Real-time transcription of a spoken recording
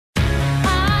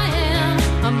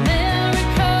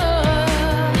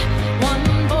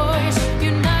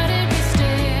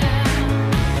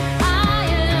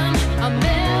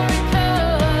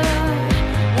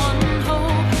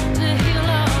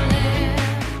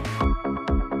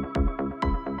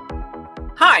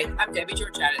Hi, I'm Debbie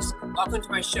Georgatis. Welcome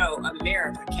to my show,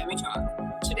 America, Can We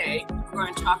Talk? Today, we're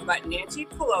going to talk about Nancy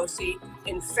Pelosi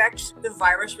infects the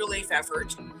virus relief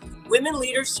effort. Women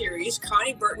Leader Series,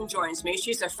 Konni Burton joins me.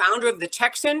 She's the founder of the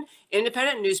Texan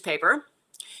Independent newspaper.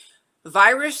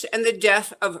 Virus and the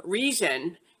death of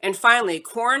reason. And finally,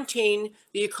 quarantine,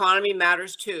 the economy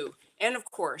matters too. And of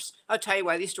course, I'll tell you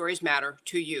why these stories matter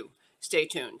to you. Stay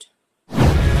tuned.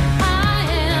 I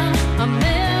am America.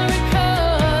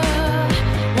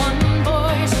 One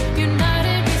voice,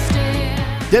 united we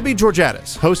stand. Debbie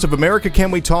Georgatis, host of America Can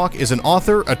We Talk, is an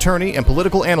author, attorney, and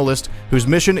political analyst whose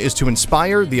mission is to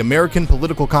inspire the American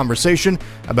political conversation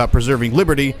about preserving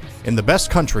liberty in the best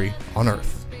country on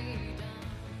earth.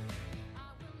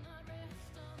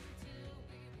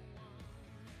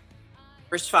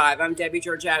 Verse 5, I'm Debbie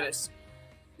Georgatis.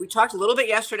 We talked a little bit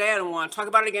yesterday, and I want to talk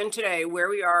about it again today, where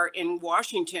we are in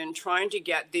Washington trying to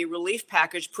get the relief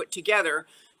package put together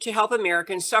to help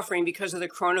Americans suffering because of the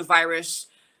coronavirus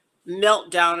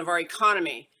meltdown of our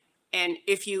economy. And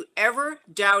if you ever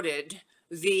doubted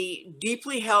the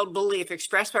deeply held belief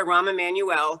expressed by Rahm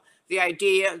Emanuel, the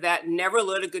idea that never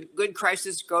let a good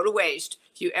crisis go to waste,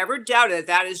 if you ever doubted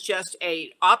that is just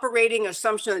a operating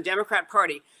assumption of the Democrat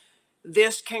Party,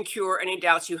 this can cure any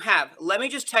doubts you have. Let me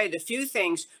just tell you the few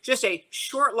things, just a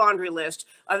short laundry list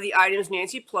of the items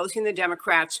Nancy Pelosi and the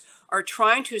Democrats are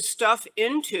trying to stuff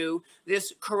into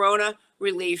this corona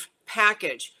relief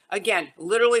package. Again,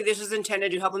 literally, this is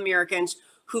intended to help Americans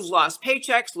who've lost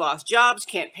paychecks, lost jobs,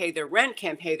 can't pay their rent,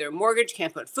 can't pay their mortgage,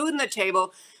 can't put food on the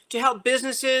table, to help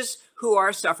businesses who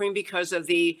are suffering because of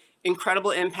the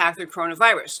incredible impact of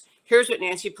coronavirus. Here's what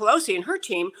Nancy Pelosi and her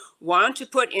team want to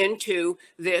put into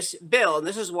this bill. And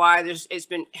this is why it's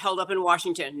been held up in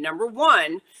Washington. Number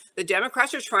one, the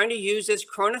Democrats are trying to use this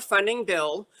corona funding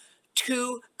bill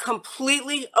to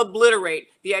completely obliterate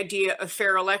the idea of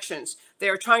fair elections. They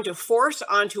are trying to force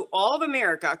onto all of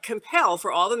America, compel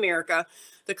for all of America,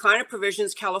 the kind of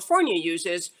provisions California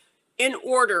uses in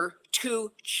order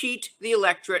to cheat the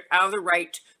electorate out of the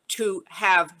right to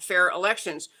have fair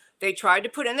elections. They tried to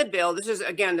put in the bill, this is,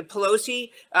 again, the Pelosi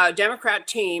Democrat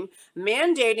team,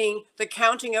 mandating the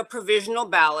counting of provisional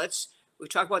ballots. We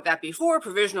talked about that before.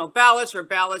 Provisional ballots are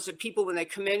ballots that people, when they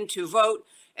come in to vote,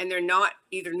 and they're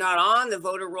either not on the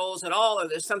voter rolls at all, or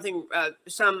there's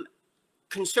some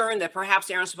concern that perhaps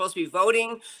they aren't supposed to be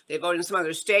voting. They vote in some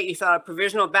other state. You fill out a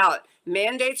provisional ballot.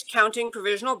 Mandates counting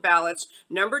provisional ballots.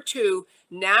 Number two,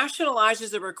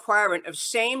 nationalizes the requirement of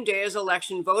same day as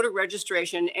election voter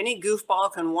registration. Any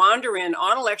goofball can wander in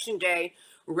on election day,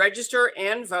 register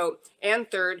and vote. And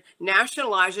third,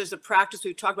 nationalizes the practice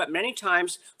we've talked about many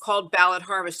times called ballot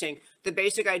harvesting. The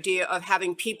basic idea of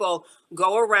having people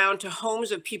go around to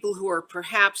homes of people who are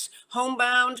perhaps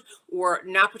homebound or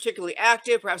not particularly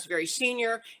active, perhaps very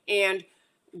senior, and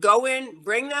go in,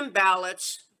 bring them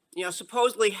ballots,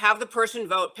 supposedly have the person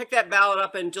vote, pick that ballot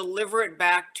up and deliver it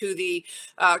back to the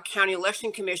county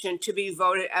election commission to be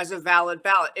voted as a valid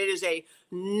ballot. It is a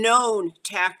known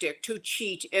tactic to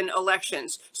cheat in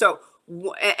elections. So,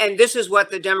 and this is what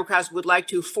the Democrats would like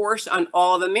to force on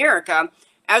all of America,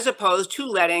 as opposed to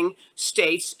letting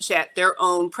states set their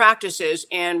own practices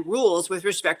and rules with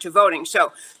respect to voting.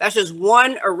 So that's just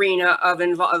one arena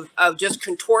of just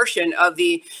contortion of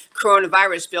the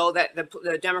coronavirus bill that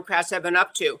the Democrats have been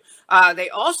up to. They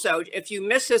also, if you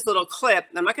miss this little clip,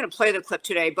 I'm not going to play the clip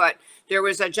today, but there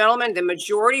was a gentleman, the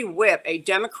majority whip, a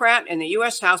Democrat in the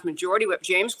U.S. House majority whip,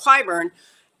 James Clyburn,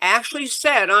 actually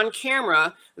said on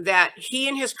camera that he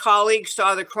and his colleagues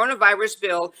saw the coronavirus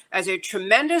bill as a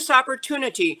tremendous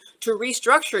opportunity to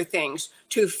restructure things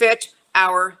to fit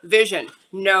our vision.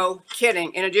 No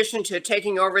kidding. In addition to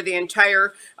taking over the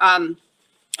entire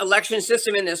election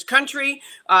system in this country,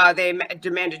 they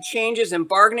demanded changes in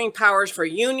bargaining powers for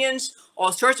unions,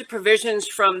 all sorts of provisions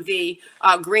from the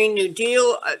Green New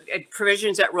Deal,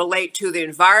 provisions that relate to the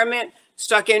environment,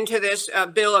 stuck into this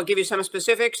bill. I'll give you some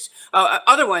specifics.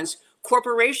 Other ones,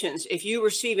 corporations, if you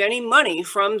receive any money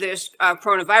from this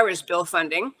coronavirus bill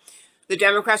funding, the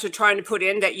Democrats are trying to put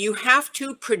in that you have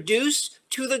to produce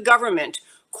to the government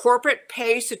corporate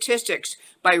pay statistics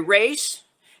by race,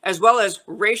 as well as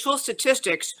racial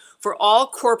statistics for all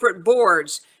corporate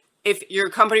boards if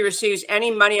your company receives any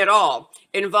money at all.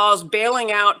 It involves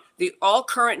bailing out the all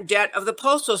current debt of the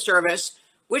Postal Service,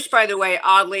 which, by the way,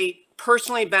 oddly,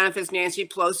 personally benefits Nancy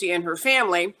Pelosi and her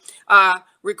family,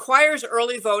 requires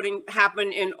early voting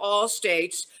happen in all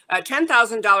states, a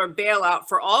 $10,000 bailout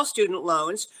for all student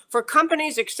loans, for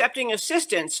companies accepting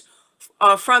assistance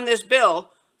from this bill,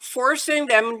 forcing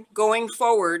them going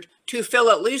forward to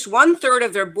fill at least 1/3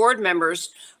 of their board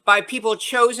members by people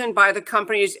chosen by the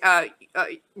company's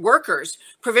workers,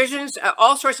 provisions,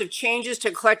 all sorts of changes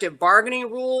to collective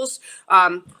bargaining rules,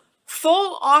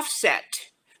 full offset.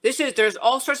 There's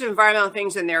all sorts of environmental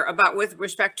things in there about with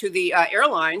respect to the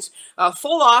airlines,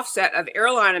 full offset of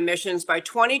airline emissions by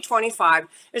 2025,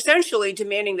 essentially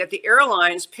demanding that the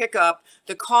airlines pick up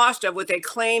the cost of what they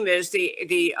claim is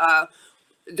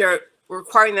they're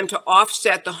requiring them to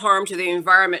offset the harm to the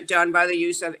environment done by the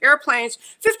use of airplanes,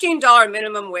 $15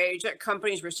 minimum wage at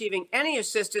companies receiving any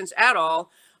assistance at all,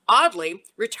 oddly,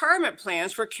 retirement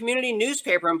plans for community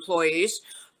newspaper employees,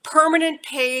 permanent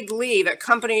paid leave at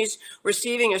companies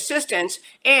receiving assistance,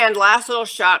 and last little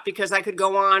shot, because I could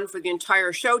go on for the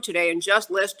entire show today and just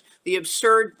list the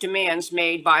absurd demands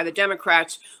made by the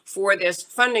Democrats for this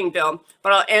funding bill.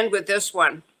 But I'll end with this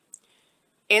one.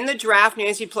 In the draft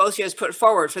Nancy Pelosi has put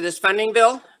forward for this funding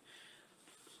bill,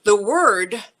 the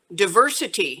word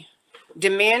diversity,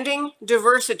 demanding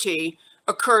diversity,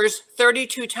 occurs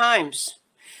 32 times.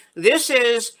 This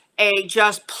is a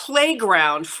just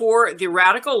playground for the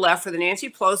radical left, for the Nancy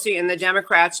Pelosi and the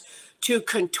Democrats to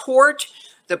contort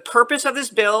the purpose of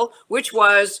this bill, which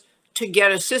was to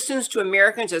get assistance to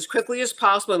Americans as quickly as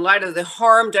possible in light of the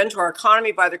harm done to our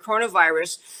economy by the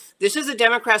coronavirus. This is the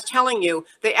Democrats telling you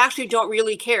they actually don't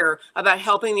really care about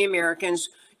helping the Americans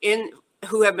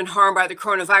who have been harmed by the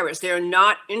coronavirus. They are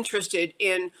not interested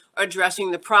in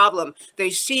addressing the problem. They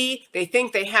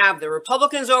think they have the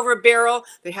Republicans over a barrel.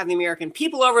 They have the American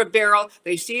people over a barrel.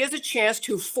 They see it as a chance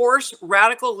to force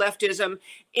radical leftism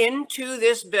into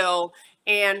this bill.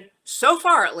 And so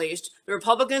far, at least, the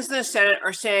Republicans in the Senate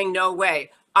are saying no way.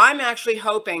 I'm actually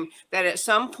hoping that at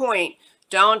some point,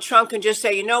 Donald Trump can just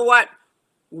say, you know what?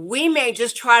 We may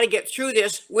just try to get through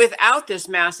this without this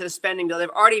massive spending bill.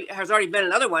 Has already been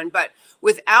another one, but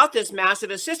without this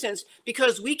massive assistance,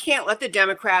 because we can't let the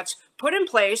Democrats put in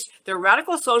place their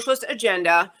radical socialist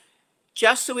agenda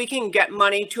just so we can get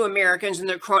money to Americans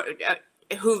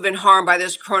who've been harmed by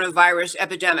this coronavirus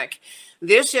epidemic.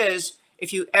 This is,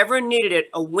 if you ever needed it,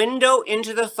 a window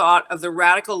into the thought of the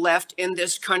radical left in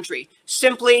this country.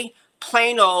 Simply,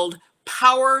 plain old,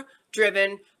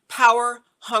 power-driven,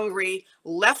 power-hungry,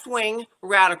 left-wing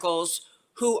radicals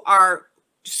who are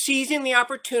seizing the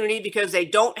opportunity, because they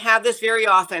don't have this very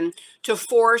often, to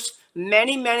force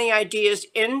many, many ideas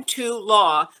into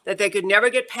law that they could never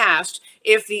get passed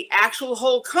if the actual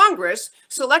whole Congress,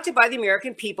 selected by the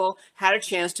American people, had a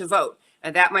chance to vote.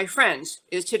 And that, my friends,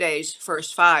 is today's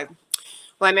First Five.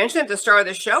 Well, I mentioned at the start of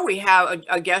the show, we have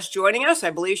a guest joining us. I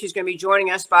believe she's going to be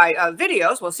joining us by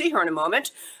videos. We'll see her in a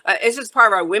moment. This is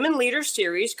part of our Women Leaders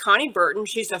series. Konni Burton,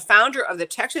 she's the founder of the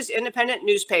Texas independent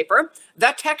newspaper,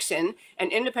 The Texan, an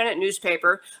independent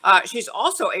newspaper. She's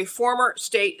also a former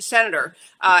state senator.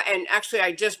 And actually,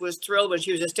 I just was thrilled when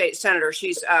she was a state senator.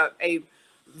 She's a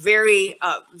very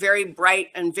bright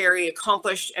and very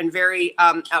accomplished and very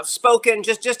outspoken,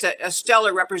 just a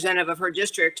stellar representative of her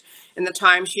district in the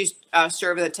time she's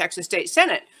served in the Texas State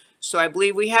Senate. So I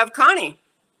believe we have Konni.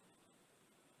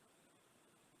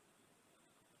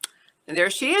 And there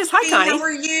she is. Hi, Konni. How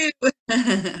are you?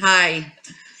 Hi.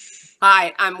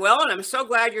 Hi, I'm well, and I'm so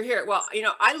glad you're here. Well, you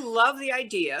know, I love the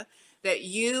idea that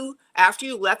you, after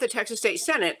you left the Texas State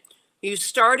Senate, you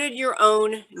started your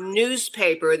own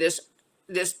newspaper. This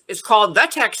is called The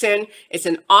Texan. It's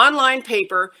an online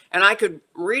paper, and I could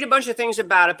read a bunch of things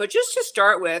about it. But just to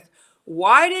start with,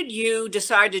 why did you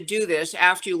decide to do this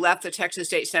after you left the Texas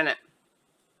State Senate?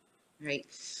 Right.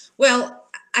 Well,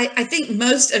 I think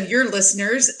most of your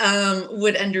listeners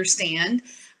would understand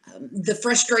the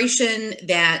frustration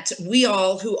that we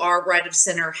all who are right of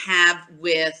center have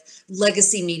with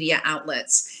legacy media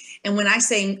outlets. And when I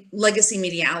say legacy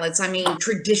media outlets, I mean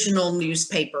traditional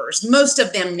newspapers. Most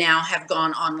of them now have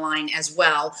gone online as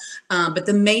well, but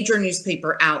the major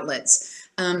newspaper outlets,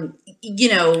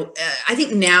 I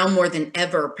think now more than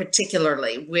ever,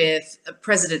 particularly with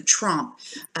President Trump,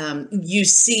 you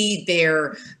see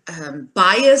their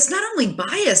bias, not only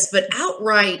bias, but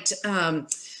outright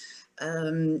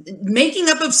making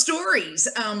up of stories.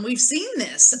 We've seen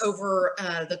this over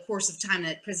the course of time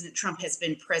that President Trump has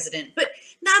been president, but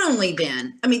not only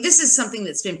then. I mean, this is something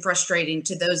that's been frustrating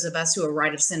to those of us who are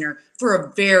right of center for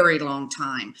a very long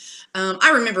time.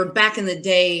 I remember back in the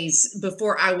days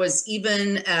before I was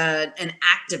even an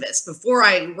activist, before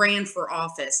I ran for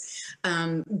office,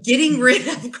 getting rid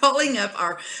of calling up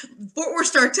our Fort Worth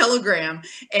Star Telegram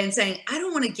and saying, I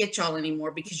don't want to get y'all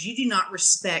anymore because you do not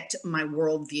respect my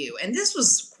worldview. And this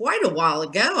was quite a while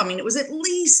ago. I mean, it was at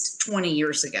least 20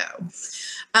 years ago.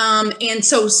 And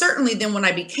so certainly then when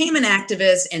I became an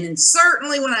activist, and then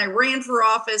certainly when I ran for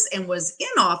office and was in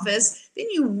office, then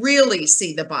you really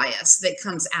see the bias that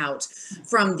comes out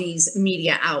from these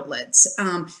media outlets.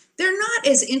 They're not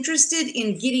as interested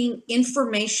in getting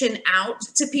information out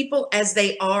to people as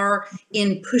they are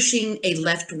in pushing a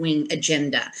left-wing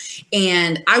agenda.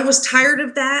 And I was tired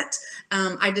of that.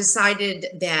 I decided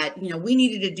that, we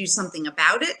needed to do something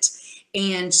about it.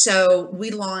 And so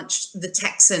we launched the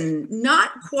Texan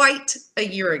not quite a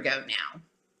year ago now.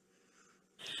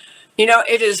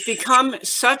 It has become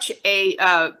such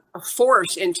a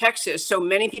force in Texas. So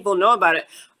many people know about it.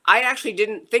 I actually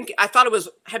didn't think, I thought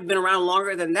had been around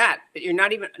longer than that, but you're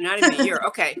not even a year.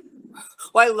 Okay.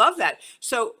 Well, I love that.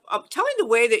 So tell me the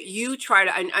way that you try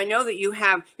to, I know that you're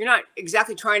not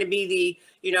exactly trying to be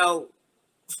the,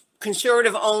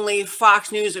 conservative only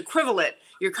Fox News equivalent.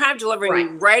 You're kind of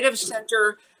delivering right of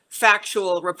center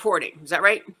factual reporting. Is that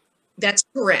right? That's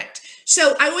correct.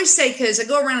 So I always say, because I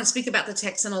go around and speak about the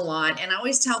Texan a lot, and I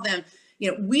always tell them,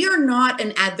 we are not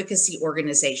an advocacy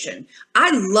organization.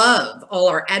 I love all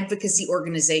our advocacy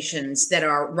organizations that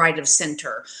are right of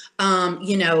center,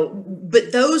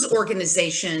 but those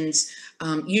organizations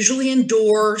usually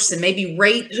endorse and maybe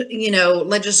rate,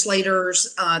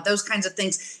 legislators, those kinds of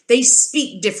things. They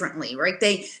speak differently, right?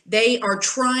 They are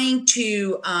trying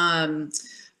to,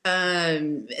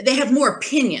 they have more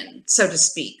opinion, so to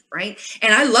speak, right?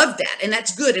 And I love that, and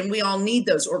that's good. And we all need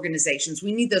those organizations.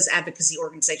 We need those advocacy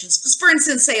organizations. For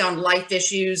instance, say on life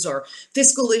issues or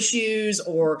fiscal issues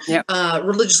or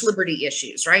religious liberty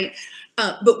issues, right?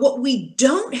 But what we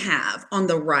don't have on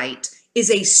the right is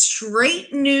a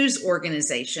straight news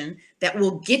organization that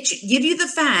will give you the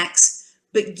facts,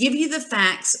 but give you the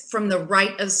facts from the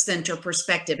right of center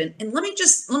perspective. And let me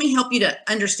help you to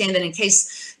understand it in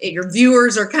case your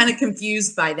viewers are kind of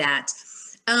confused by that.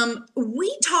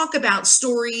 We talk about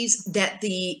stories that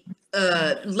the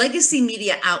legacy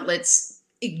media outlets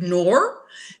ignore.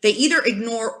 They either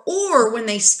ignore, or when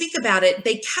they speak about it,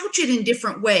 they couch it in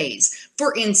different ways.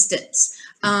 For instance,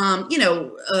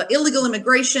 illegal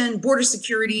immigration, border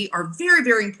security are very,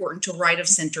 very important to right of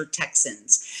center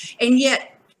Texans. And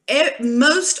yet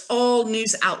most all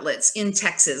news outlets in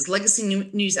Texas, legacy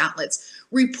news outlets,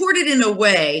 report it in a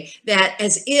way that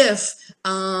as if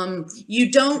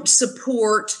you don't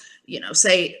support,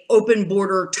 say open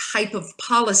border type of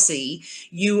policy,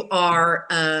 you are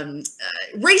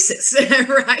racist,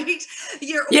 right?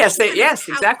 Yes,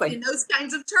 exactly. In those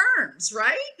kinds of terms,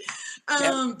 right?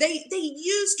 They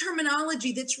use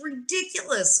terminology that's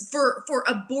ridiculous for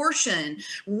abortion,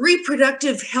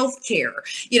 reproductive health care.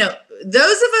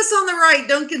 Those of us on the right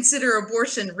don't consider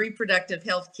abortion reproductive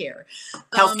health care.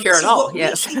 At all,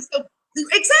 yes.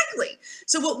 Exactly.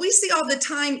 So what we see all the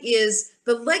time is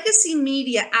the legacy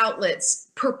media outlets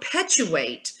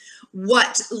perpetuate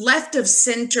what left of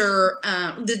center,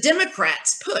 the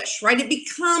Democrats push, right? It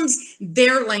becomes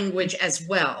their language as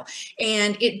well.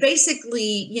 And it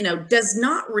basically, does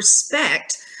not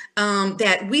respect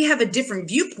that we have a different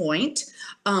viewpoint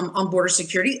on border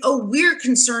security. Oh, we're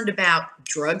concerned about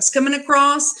drugs coming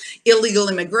across, illegal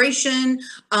immigration,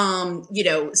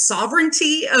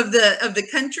 sovereignty of the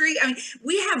country. I mean,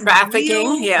 we have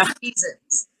trafficking,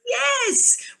 reasons.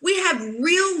 Yes, we have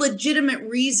real legitimate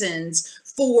reasons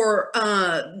for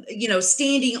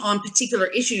standing on particular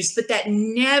issues, but that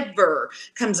never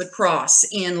comes across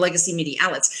in legacy media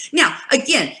outlets. Now,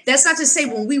 again, that's not to say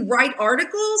when we write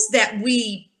articles that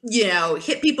we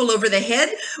hit people over the head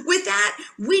with that.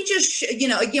 We just,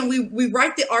 again, we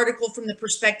write the article from the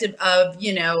perspective of,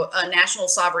 national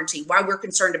sovereignty, why we're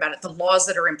concerned about it, the laws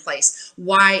that are in place,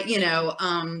 why,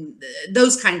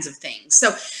 those kinds of things.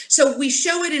 So we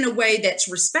show it in a way that's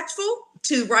respectful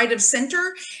to right of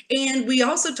center. And we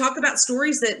also talk about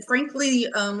stories that frankly,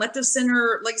 left of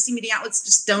center legacy media outlets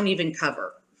just don't even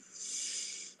cover.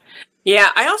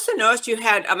 Yeah, I also noticed you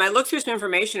had, I looked through some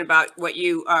information about what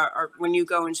you are, when you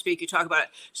go and speak, you talk about it.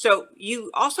 So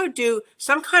you also do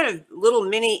some kind of little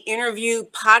mini interview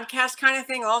podcast kind of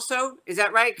thing also. Is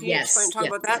that right? Can you explain and talk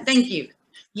about that? Thank you.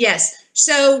 Yes.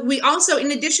 So we also,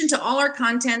 in addition to all our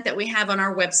content that we have on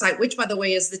our website, which by the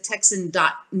way is the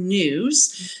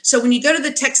Texan.news. So when you go to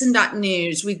the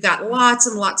Texan.news, we've got lots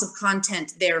and lots of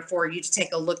content there for you to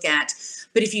take a look at.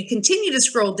 But if you continue to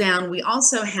scroll down, we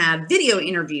also have video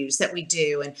interviews that we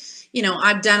do. And,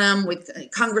 I've done them with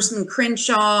Congressman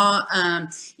Crenshaw.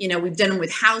 We've done them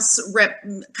with House Rep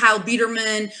Kyle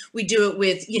Biederman. We do it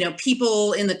with,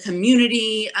 people in the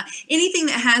community, anything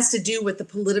that has to do with the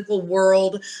political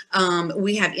world.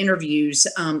 We have interviews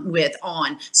And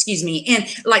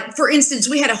like, for instance,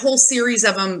 we had a whole series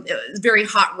of them, very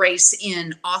hot race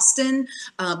in Austin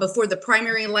before the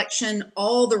primary election.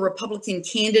 All the Republican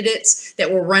candidates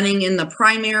that were running in the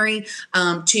primary.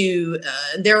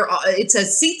 It's a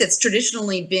seat that's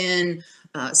traditionally been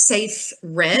safe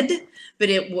red, but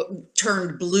it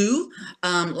turned blue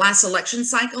last election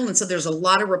cycle. And so there's a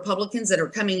lot of Republicans that are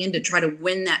coming in to try to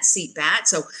win that seat back.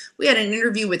 So we had an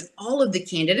interview with all of the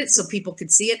candidates so people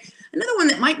could see it. Another one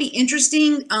that might be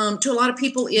interesting to a lot of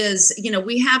people is,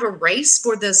 we have a race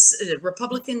for this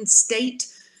Republican state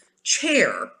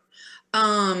chair.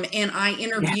 And I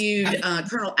interviewed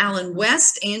Colonel Alan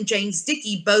West and James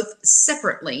Dickey both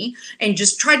separately and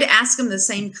just tried to ask them the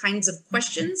same kinds of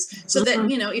questions so that,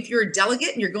 if you're a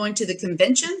delegate and you're going to the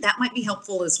convention, that might be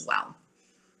helpful as well.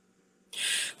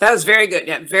 That was very good.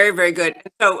 Yeah, very, very good.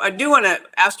 So I do want to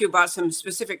ask you about some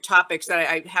specific topics that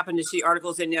I happen to see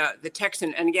articles in the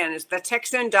Texan. And again, it's the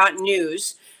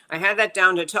Texan.news. I had that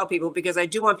down to tell people because I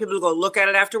do want people to go look at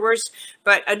it afterwards.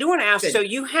 But I do want to ask, so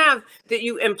you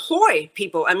employ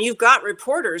people. I mean, you've got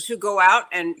reporters who go out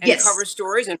and cover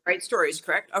stories and write stories,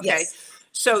 correct? Okay. Yes.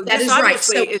 So that is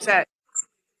obviously right. Is that.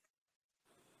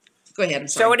 Go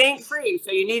ahead. So it ain't free.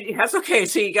 So that's okay.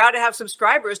 So you got to have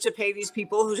subscribers to pay these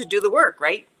people who do the work,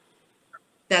 right?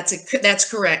 That's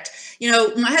correct.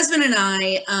 My husband and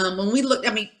I, when we looked,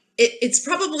 it's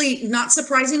probably not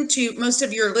surprising to most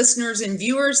of your listeners and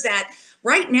viewers that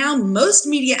right now, most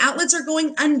media outlets are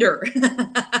going under.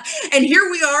 And here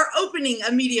we are opening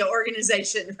a media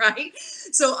organization, right?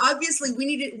 So obviously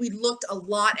we looked a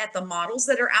lot at the models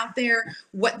that are out there,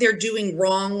 what they're doing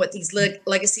wrong, what these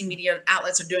legacy media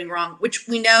outlets are doing wrong, which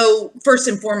we know first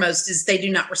and foremost is they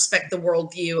do not respect the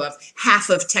worldview of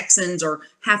half of Texans or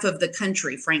half of the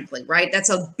country, frankly, right? That's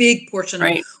a big portion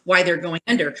of why they're going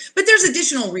under. But there's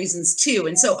additional reasons too.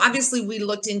 And so obviously we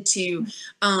looked into,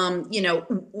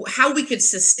 how we could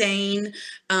sustain.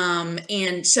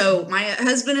 And so my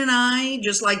husband and I,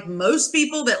 just like most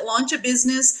people that launch a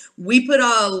business, we put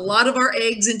a lot of our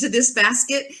eggs into this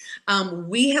basket.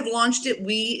 We have launched it.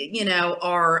 We,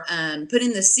 are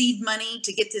putting the seed money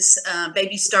to get this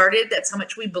baby started. That's how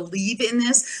much we believe in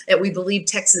this, that we believe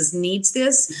Texas needs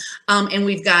this. And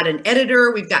we've got an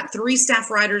editor. We've got 3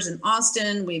 staff writers in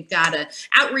Austin. We've got an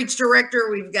outreach director.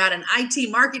 We've got an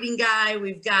IT marketing guy.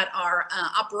 We've got our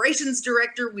operations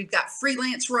director. We've got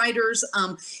freelance writers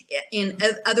in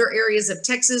other areas of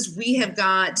Texas. We have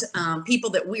got people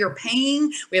that we are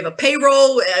paying. We have a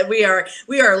payroll. We are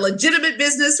a legitimate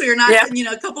business. We are not,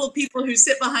 a couple of people who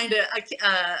sit behind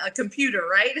a computer,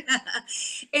 right?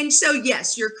 And so,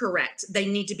 yes, you're correct. They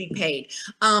need to be paid.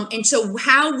 And so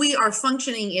how we are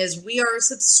functioning is we are a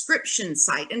subscription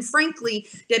site. And frankly,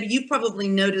 Debbie, you've probably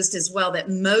noticed as well that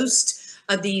most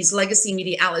of these legacy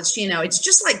media outlets, it's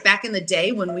just like back in the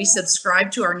day when we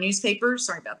subscribed to our newspapers.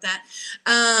 Sorry about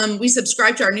that. We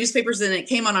subscribed to our newspapers and it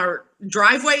came on our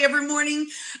driveway every morning.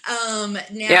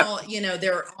 Now,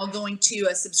 they're all going to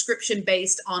a subscription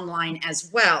based online as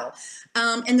well.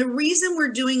 And the reason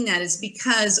we're doing that is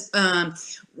because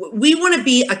we want to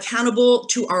be accountable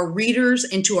to our readers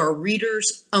and to our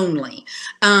readers only.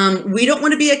 We don't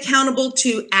want to be accountable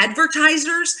to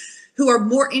advertisers who are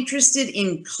more interested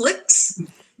in clicks.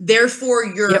 Therefore,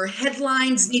 your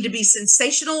headlines need to be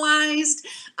sensationalized.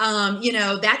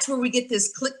 That's where we get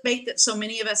this clickbait that so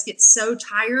many of us get so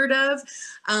tired of.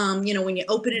 When you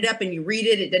open it up and you read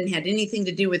it, it doesn't have anything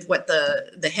to do with what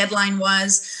the headline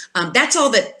was. That's all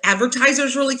that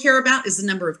advertisers really care about is the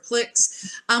number of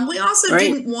clicks. We also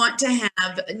didn't want to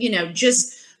have,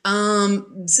 just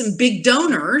some big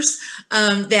donors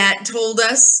that told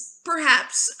us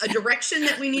perhaps a direction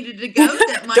that we needed to go.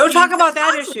 That might don't talk about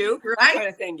that issue, right? Kind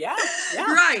of thing. Yeah.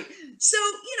 Right. So,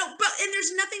 and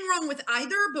there's nothing wrong with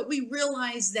either, but we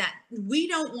realize that we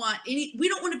don't want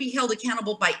to be held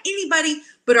accountable by anybody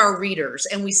but our readers.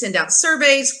 And we send out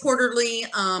surveys quarterly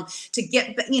to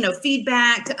get,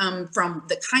 feedback from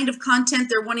the kind of content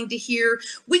they're wanting to hear.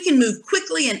 We can move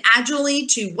quickly and agilely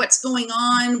to what's going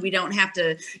on. We don't have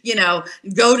to,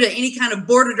 go to any kind of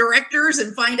board of directors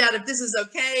and find out if this is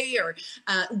okay or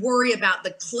worry about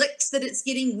the clicks that it's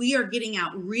getting. We are getting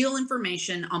out real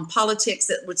information on politics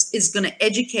that is going to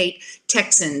educate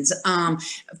Texans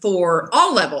for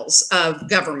all levels of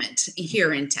government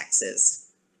here in Texas.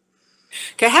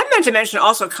 Okay, I have meant to mention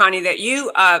also, Konni, that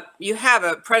you have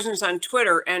a presence on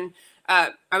Twitter, and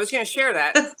I was going to share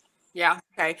that. Yeah,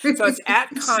 okay. So it's at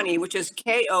Konni, which is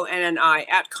Konni,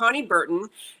 at Konni Burton,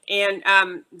 and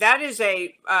that is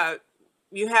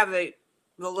you have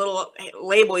the little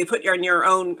label you put on your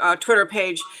own Twitter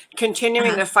page,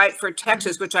 continuing the fight for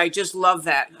Texas, which I just love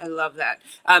that. I love that.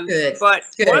 Good. But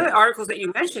Good. one of the articles that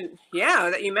you mentioned,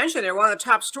 there, one of the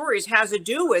top stories has to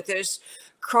do with this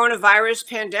coronavirus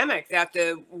pandemic that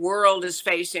the world is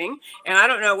facing. And I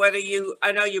don't know whether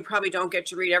I know you probably don't get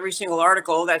to read every single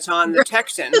article that's on the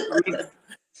Texan.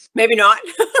 Maybe not.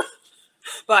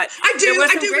 But I do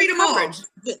read them all.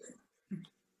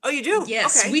 Oh, you do?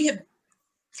 Yes, okay. we have.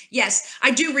 Yes,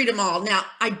 I do read them all. Now,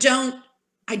 I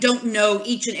don't know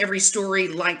each and every story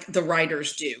like the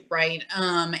writers do, right?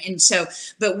 And so,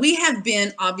 but we have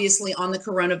been obviously on the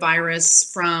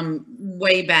coronavirus from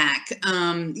way back.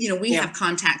 We have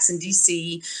contacts in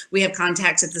DC, we have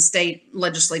contacts at the state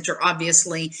legislature,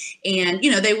 obviously. And,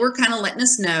 they were kind of letting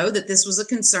us know that this was a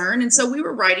concern. And so we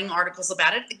were writing articles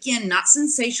about it. Again, not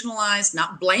sensationalized,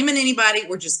 not blaming anybody.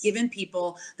 We're just giving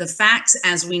people the facts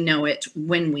as we know it,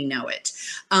 when we know it.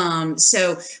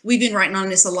 So we've been writing on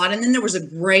this a lot. And then there was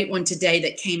a great one today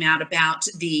that came out about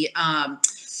the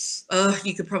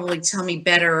you could probably tell me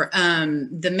better,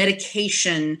 the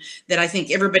medication that I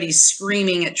think everybody's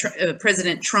screaming at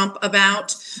President Trump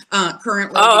about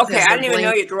currently. Oh, okay. I didn't even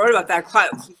know you wrote about that.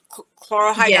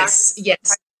 Chlorohydrate.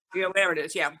 Yes. Whatever it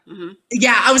is. Yeah. Mm-hmm.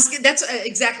 Yeah. That's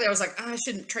exactly. I was like, I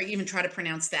shouldn't even try to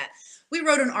pronounce that. We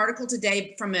wrote an article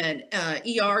today from an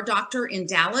ER doctor in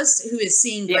Dallas who is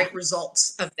seeing great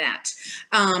results of that.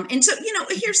 And so,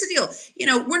 here's the deal.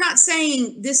 We're not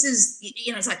saying this is,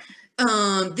 it's like,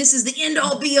 this is the end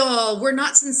all be all. We're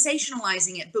not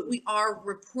sensationalizing it, but we are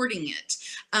reporting it.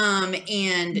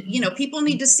 And people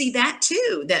need to see that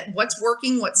too, that what's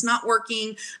working, what's not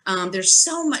working. There's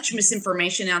so much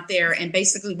misinformation out there. And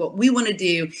basically what we want to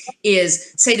do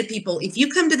is say to people, if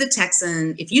you come to the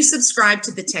Texan, if you subscribe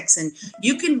to the Texan,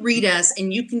 you can read us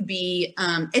and you can be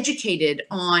educated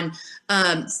on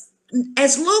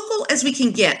as local as we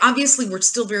can get. Obviously, we're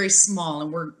still very small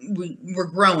and we're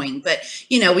growing, but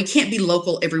we can't be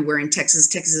local everywhere in Texas.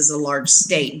 Texas is a large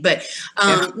state, but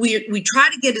we try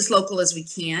to get as local as we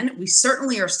can. We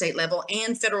certainly are state level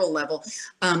and federal level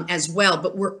as well,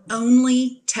 but we're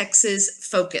only Texas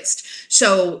focused.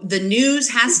 So the news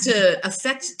has to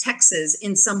affect Texas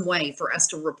in some way for us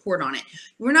to report on it.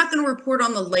 We're not going to report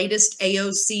on the latest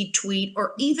AOC tweet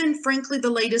or even, frankly, the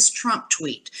latest Trump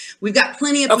tweet. We've got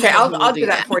plenty of people. Okay, I'll do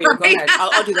that for you. Go ahead.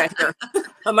 I'll do that here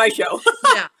on my show.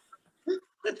 Yeah,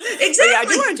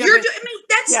 exactly.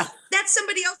 That's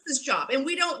somebody else's job, and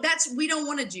we don't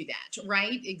want to do that,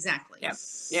 right? Exactly.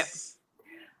 Yeah.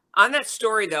 On that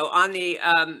story, though, on the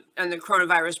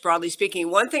coronavirus, broadly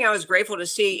speaking, one thing I was grateful to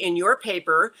see in your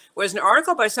paper was an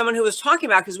article by someone who was talking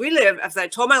about, because we live, as I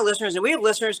told my listeners, and we have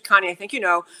listeners, Konni, I think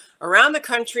around the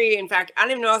country. In fact, I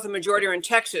don't even know if the majority are in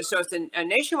Texas, so it's a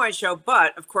nationwide show.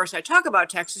 But of course, I talk about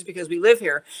Texas because we live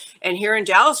here, and here in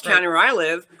Dallas County, where I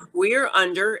live, we are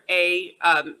under a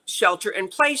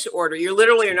shelter-in-place order.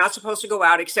 You're not supposed to go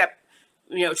out except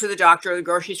to the doctor or the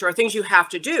grocery store, things you have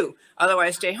to do.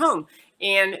 Otherwise, stay home.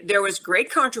 And there was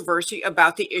great controversy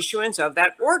about the issuance of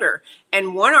that order.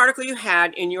 And one article you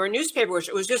had in your newspaper, which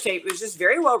was just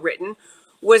very well written,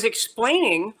 was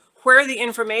explaining where the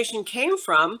information came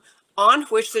from on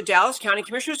which the Dallas County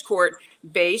Commissioners Court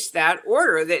based that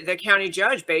order. The county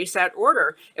judge based that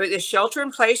order. It was a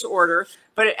shelter-in-place order,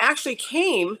 but it actually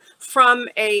came from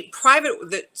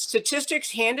the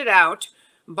statistics handed out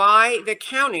by the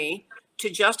county to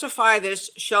justify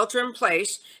this shelter in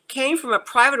place came from a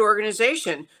private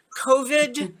organization,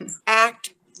 COVID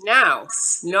Act Now,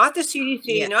 not the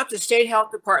CDC, not the state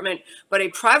health department, but a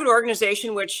private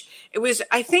organization, which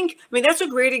that's a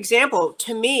great example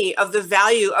to me of the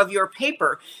value of your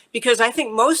paper, because I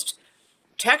think most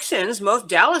Texans, most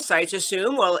Dallasites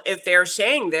assume, well, if they're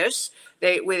saying this,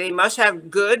 they must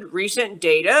have good recent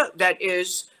data that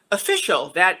is official,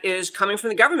 that is coming from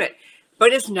the government.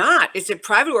 But it's not. It's a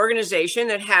private organization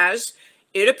that has,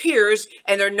 it appears,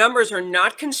 and their numbers are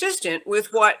not consistent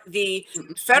with what the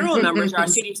federal numbers are,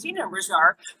 CDC numbers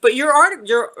are. But your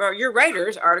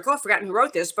writer's article, I've forgotten who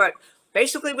wrote this, but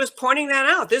basically was pointing that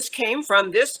out. This came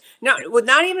from this, with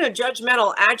not even a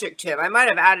judgmental adjective. I might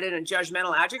have added in a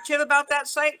judgmental adjective about that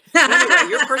site. But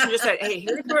anyway, your person just said, hey,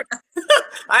 here's where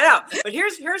I know, but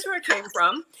here's where it came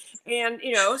from. And,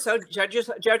 so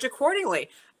judge accordingly.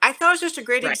 I thought it was just a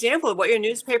great example of what your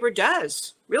newspaper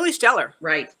does. Really stellar.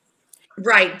 Right.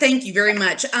 Thank you very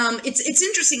much. It's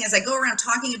interesting as I go around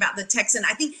talking about the Texan,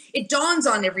 I think it dawns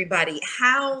on everybody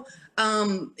how,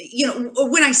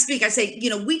 when I speak, I say,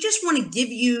 we just want to give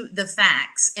you the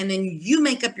facts and then you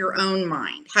make up your own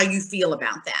mind, how you feel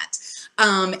about that.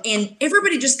 And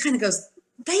everybody just kind of goes,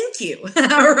 thank you.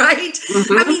 All right.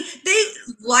 I mean, they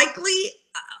likely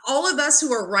all of us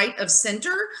who are right of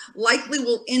center likely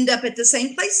will end up at the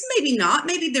same place. Maybe not.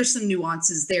 Maybe there's some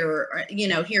nuances there,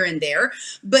 here and there.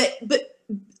 But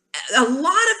a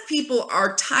lot of people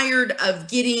are tired of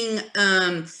getting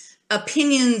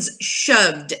opinions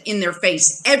shoved in their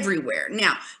face everywhere.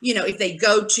 Now, if they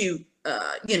go to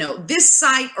this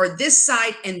site or this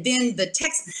site, and then the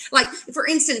text, like for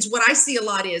instance, what I see a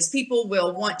lot is people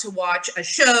will want to watch a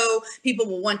show, people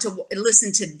will want to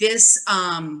listen to this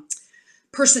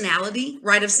personality,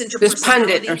 right of center, this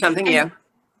pundit or something. And, yeah.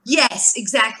 Yes,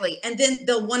 exactly. And then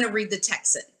they'll want to read the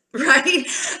Texan, right?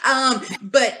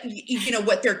 But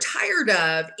what they're tired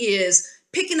of is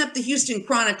picking up the Houston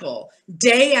Chronicle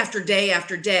day after day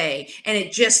after day, and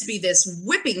it just be this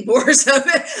whipping force of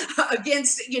it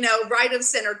against, right of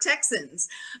center Texans.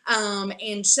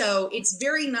 And so it's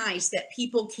very nice that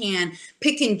people can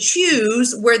pick and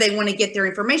choose where they want to get their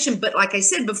information. But like I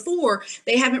said before,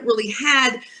 they haven't really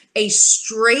had a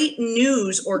straight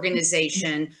news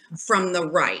organization from the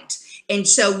right. And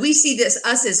so we see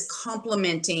us as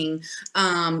complementing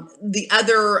the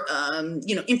other,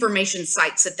 information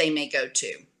sites that they may go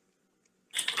to.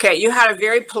 Okay, you had a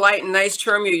very polite and nice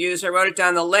term you used. I wrote it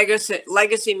down, the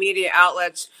legacy media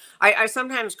outlets. I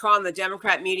sometimes call them the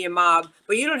Democrat media mob,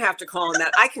 but you don't have to call them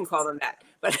that. I can call them that.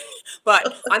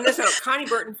 But on this note, Konni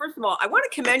Burton, first of all, I want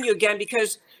to commend you again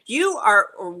because you are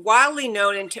widely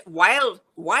known in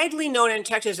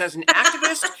Texas as an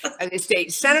activist, as a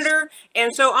state senator.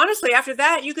 And so honestly, after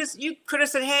that, you could have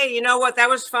said, hey, you know what, that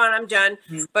was fun, I'm done.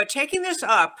 Mm-hmm. But taking this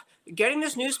up, getting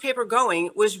this newspaper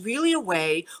going was really a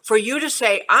way for you to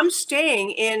say, I'm staying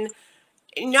in,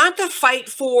 not the fight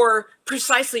for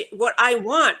precisely what I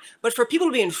want, but for people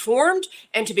to be informed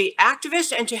and to be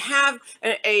activists and to have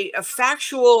a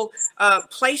factual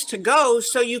place to go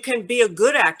so you can be a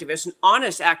good activist, an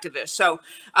honest activist. So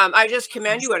I just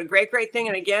commend you. What a great thing.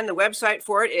 And again, the website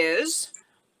for it is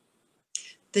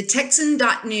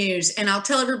thetexan.news. And I'll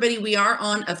tell everybody we are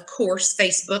on, of course,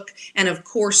 Facebook and of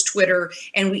course, Twitter.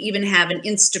 And we even have an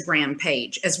Instagram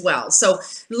page as well. So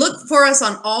look for us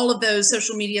on all of those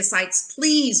social media sites.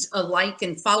 Please like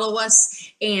and follow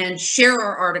us and share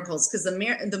our articles, because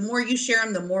the more you share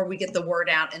them, the more we get the word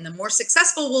out and the more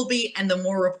successful we'll be and the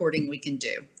more reporting we can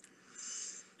do.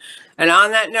 And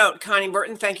on that note, Konni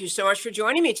Burton, thank you so much for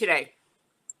joining me today.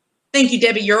 Thank you,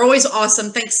 Debbie. You're always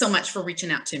awesome. Thanks so much for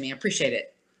reaching out to me. I appreciate it.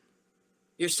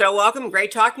 You're so welcome.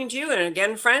 Great talking to you. And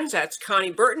again, friends, that's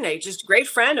Konni Burton, a just great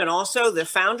friend and also the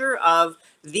founder of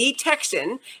The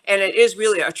Texan. And it is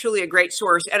really truly a great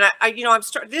source. And I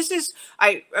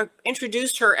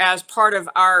introduced her as part of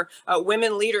our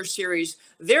Women Leader series.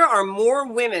 There are more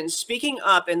women speaking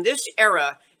up in this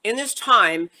era, in this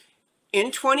time,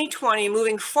 in 2020,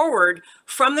 moving forward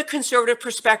from the conservative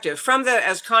perspective, from the,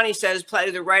 as Konni says, play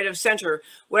the right of center,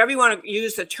 whatever you want to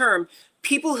use the term,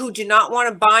 people who do not want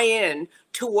to buy in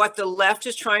to what the left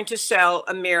is trying to sell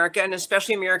America, and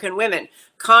especially American women.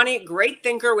 Konni, great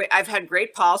thinker. I've had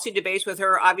great policy debates with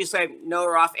her. Obviously, I know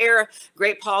her off air.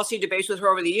 Great policy debates with her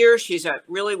over the years. She's a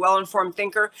really well-informed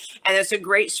thinker, and it's a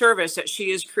great service that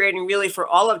she is creating really for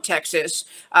all of Texas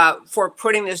for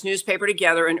putting this newspaper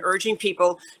together and urging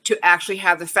people to actually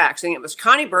have the facts. And it was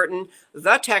Konni Burton.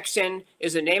 The Texan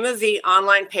is the name of the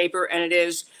online paper, and it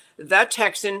is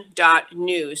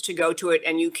thetexan.news to go to it,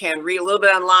 and you can read a little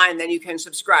bit online, then you can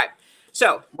subscribe.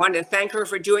 So wanted to thank her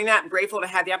for doing that. I'm grateful to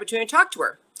have the opportunity to talk to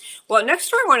her. Well, next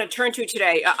story I want to turn to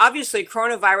today, obviously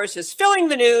coronavirus is filling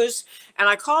the news, and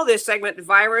I call this segment The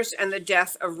Virus and the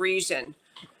Death of Reason.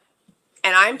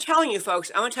 And I'm telling you folks,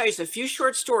 I'm going to tell you just a few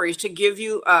short stories to give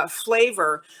you a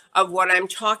flavor of what I'm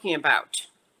talking about.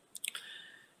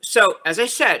 So as I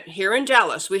said, here in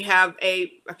Dallas, we have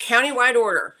a countywide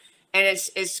order, and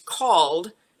it's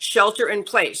called shelter in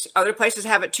place. Other places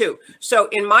have it too. So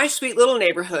in my sweet little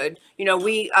neighborhood,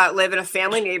 we live in a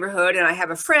family neighborhood, and I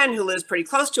have a friend who lives pretty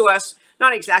close to us,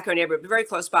 not exactly a neighborhood, but very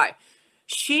close by.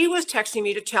 She was texting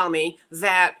me to tell me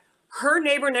that her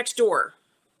neighbor next door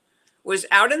was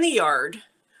out in the yard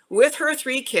with her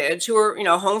 3 kids who were,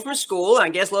 home from school, and I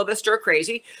guess a little bit stir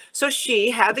crazy. So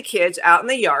she had the kids out in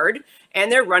the yard, and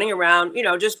they're running around,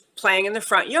 just playing in the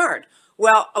front yard.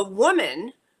 Well,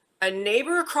 a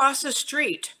neighbor across the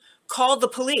street called the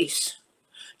police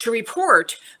to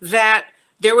report that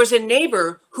there was a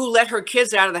neighbor who let her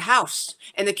kids out of the house,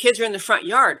 and the kids are in the front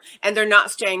yard, and they're not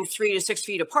staying 3 to 6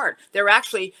 feet apart. They're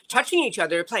actually touching each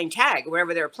other, playing tag,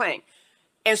 whatever they were playing.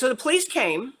 And so the police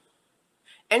came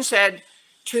and said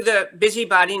to the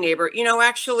busybody neighbor,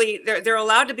 actually, they're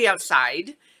allowed to be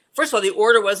outside. First of all, the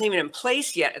order wasn't even in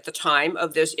place yet at the time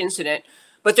of this incident,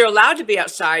 but they're allowed to be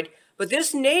outside. But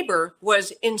this neighbor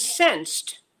was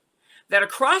incensed that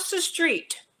across the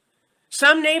street,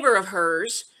 some neighbor of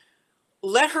hers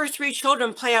let her 3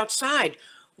 children play outside.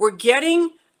 We're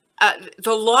getting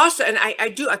the loss, and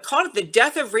I call it the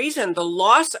death of reason, the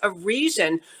loss of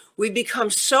reason. We become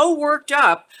so worked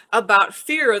up about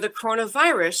fear of the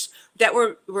coronavirus that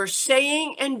we're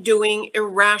saying and doing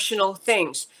irrational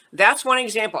things. That's one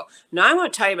example. Now I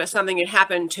want to tell you about something that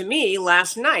happened to me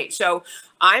last night. So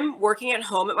I'm working at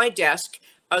home at my desk.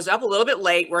 I was up a little bit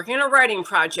late working on a writing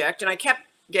project, and I kept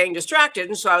getting distracted.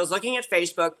 And so I was looking at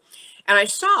Facebook, and I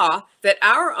saw that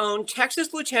our own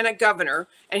Texas Lieutenant Governor,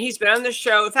 and he's been on the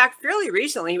show, in fact, fairly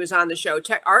recently he was on the show,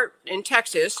 in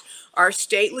Texas, our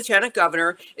state Lieutenant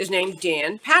Governor is named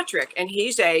Dan Patrick. And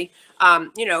he's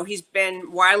he's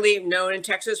been widely known in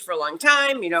Texas for a long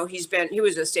time. He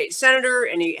was a state senator,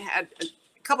 and he had a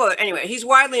couple of, anyway, he's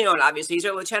widely known, obviously. He's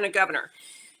our Lieutenant Governor.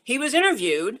 He was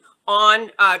interviewed on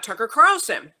Tucker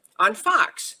Carlson on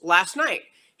Fox last night.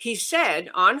 He said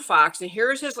on Fox, and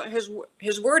here's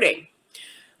his wording.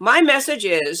 My message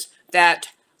is that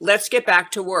let's get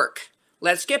back to work.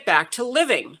 Let's get back to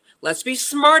living. Let's be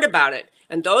smart about it.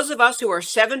 And those of us who are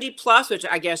 70 plus, which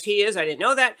I guess he is, I didn't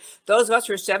know that. Those of us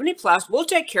who are 70 plus, we'll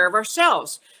take care of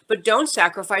ourselves, but don't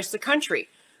sacrifice the country.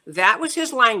 That was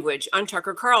his language on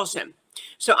Tucker Carlson.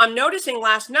 So I'm noticing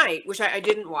last night, which I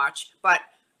didn't watch, but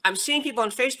I'm seeing people on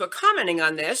Facebook commenting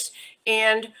on this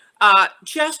and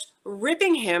just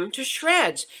ripping him to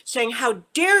shreds, saying, how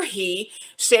dare he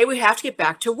say we have to get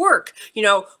back to work?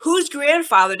 Whose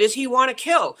grandfather does he want to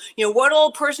kill? What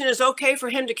old person is okay for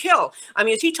him to kill? I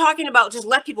mean, is he talking about just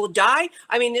let people die?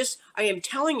 I mean, I am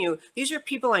telling you, these are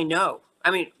people I know.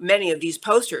 I mean, many of these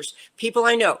posters, people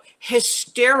I know,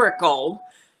 hysterically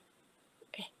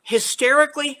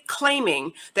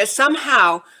claiming that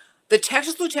somehow the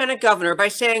Texas Lieutenant Governor, by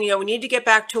saying, we need to get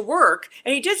back to work.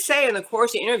 And he did say in the course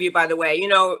of the interview, by the way,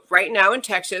 right now in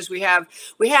Texas, we have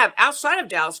outside of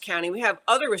Dallas County, we have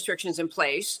other restrictions in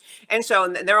place. And so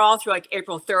they're all through like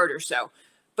April 3rd or so.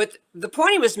 But the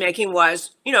point he was making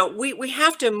was, we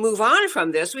have to move on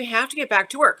from this. We have to get back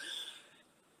to work.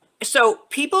 So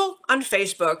people on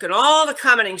Facebook and all the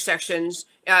commenting sections,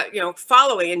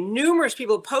 following, and numerous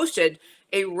people posted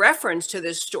a reference to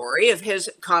this story of his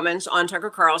comments on Tucker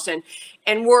Carlson,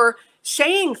 and were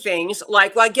saying things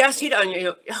like, well, I guess he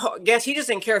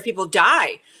doesn't care if people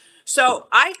die. So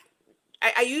I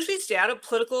usually stay out of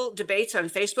political debates on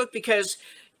Facebook because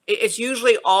it's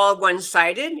usually all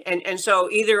one-sided. And so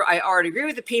either I already agree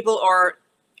with the people or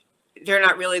they're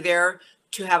not really there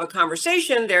to have a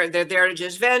conversation. They're there to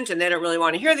just vent and they don't really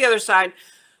want to hear the other side.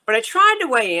 But I tried to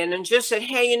weigh in and just said,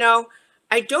 hey,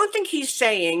 I don't think he's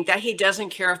saying that he doesn't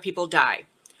care if people die.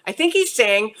 I think he's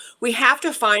saying we have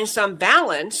to find some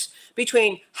balance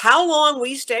between how long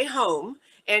we stay home,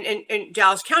 and in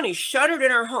Dallas County, shuttered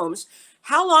in our homes,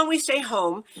 how long we stay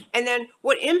home, and then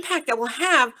what impact that will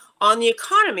have on the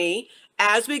economy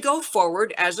as we go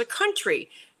forward as a country.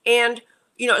 And,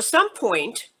 at some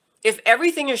point, if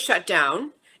everything is shut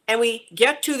down and we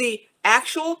get to the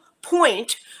actual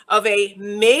point of a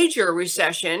major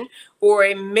recession or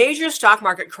a major stock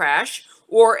market crash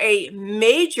or a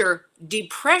major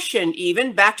depression,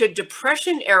 even back to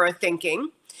depression era thinking,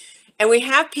 and we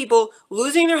have people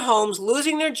losing their homes,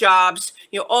 losing their jobs,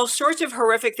 all sorts of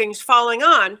horrific things falling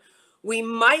on, we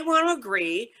might want to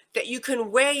agree that you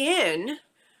can weigh in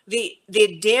the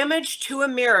damage to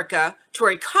America, to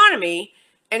our economy,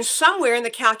 and somewhere in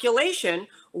the calculation,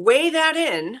 weigh that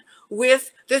in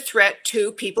with the threat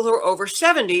to people who are over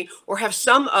 70 or have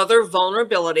some other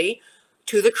vulnerability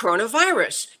to the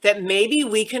coronavirus, that maybe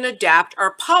we can adapt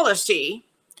our policy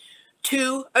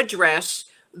to address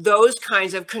those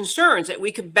kinds of concerns, that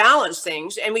we could balance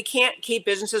things and we can't keep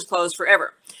businesses closed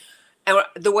forever. And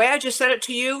the way I just said it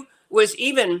to you was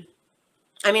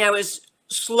I was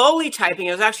slowly typing.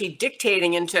 I was actually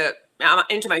dictating into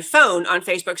my phone on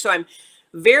Facebook. So I'm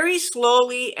very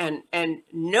slowly and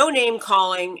no name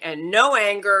calling and no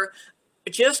anger,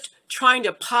 just trying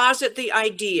to posit the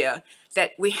idea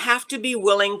that we have to be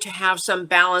willing to have some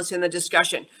balance in the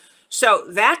discussion. So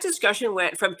that discussion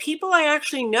went from people I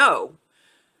actually know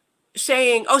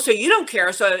saying, oh, so you don't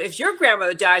care. So if your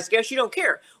grandmother dies, I guess you don't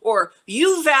care. Or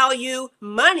you value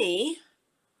money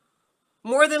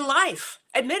more than life.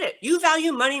 Admit it. You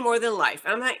value money more than life.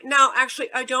 And I'm like, no, actually,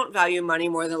 I don't value money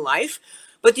more than life.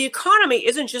 But the economy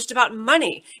isn't just about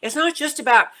money. It's not just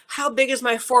about how big is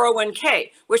my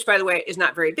 401k, which, by the way, is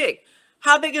not very big.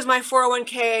 How big is my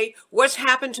 401k? What's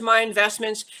happened to my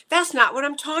investments? That's not what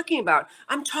I'm talking about.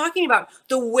 I'm talking about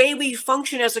the way we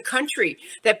function as a country,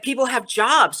 that people have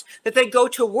jobs, that they go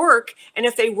to work, and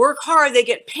if they work hard, they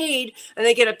get paid, and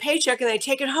they get a paycheck, and they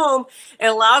take it home, and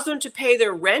it allows them to pay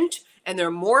their rent and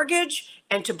their mortgage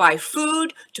and to buy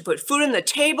food, to put food on the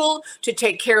table, to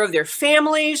take care of their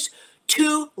families,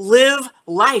 to live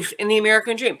life in the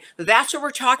American dream. That's what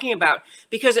we're talking about.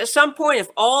 Because at some point, if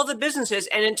all the businesses,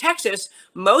 and in Texas,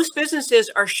 most businesses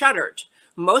are shuttered,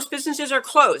 most businesses are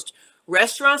closed.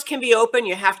 Restaurants can be open.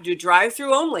 You have to do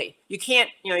drive-through only. You can't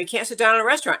sit down in a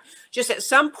restaurant. Just at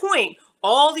some point,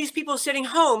 all these people sitting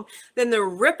home, then the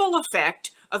ripple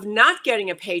effect of not getting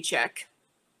a paycheck.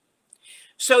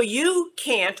 So you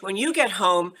can't, when you get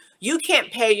home, you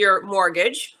can't pay your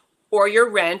mortgage or your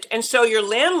rent. And so your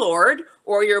landlord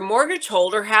or your mortgage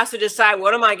holder has to decide,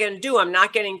 what am I going to do? I'm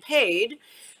not getting paid.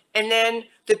 And then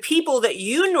the people that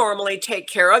you normally take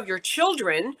care of, your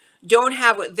children, don't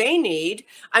have what they need.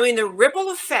 I mean, the ripple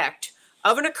effect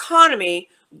of an economy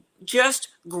just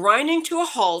grinding to a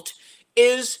halt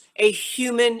is a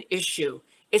human issue.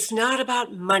 It's not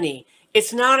about money.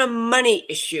 It's not a money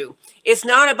issue. It's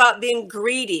not about being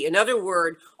greedy. In other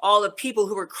words, all the people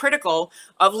who were critical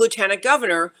of Lieutenant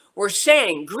Governor were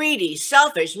saying greedy,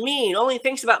 selfish, mean, only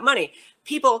thinks about money.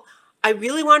 People, I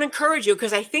really want to encourage you,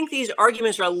 because I think these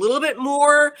arguments are a little bit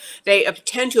more, they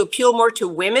tend to appeal more to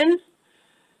women.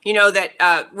 You know,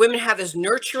 that women have this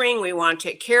nurturing, we want to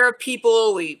take care of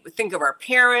people, we think of our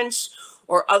parents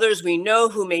or others we know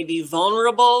who may be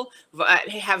vulnerable,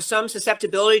 have some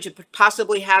susceptibility to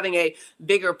possibly having a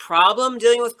bigger problem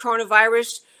dealing with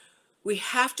coronavirus. We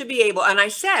have to be able, and I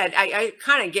said, I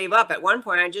kind of gave up at one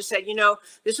point. I just said, you know,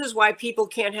 this is why people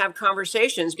can't have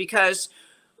conversations, because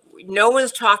no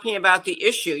one's talking about the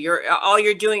issue. All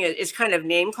you're doing is kind of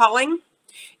name calling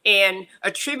and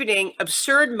attributing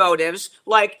absurd motives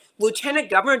like Lieutenant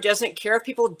Governor doesn't care if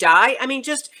people die. I mean,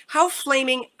 just how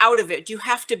flaming out of it do you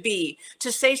have to be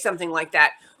to say something like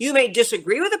that? You may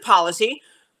disagree with the policy.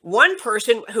 One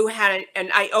person who had an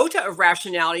iota of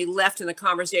rationality left in the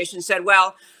conversation said,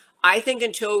 well, I think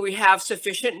until we have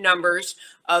sufficient numbers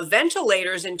of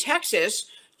ventilators in Texas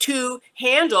to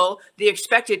handle the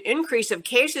expected increase of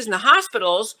cases in the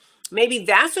hospitals, maybe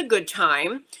that's a good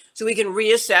time so we can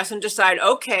reassess and decide,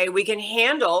 okay, we can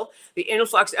handle the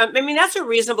influx. I mean, that's a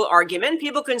reasonable argument.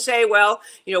 People can say, well,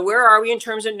 you know, where are we in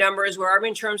terms of numbers? Where are we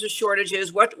in terms of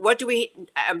shortages? What do we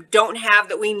don't have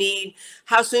that we need?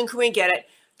 How soon can we get it?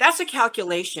 That's a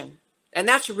calculation, and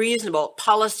that's reasonable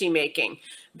policy making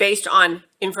based on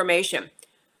information.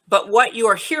 But what you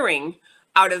are hearing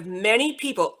out of many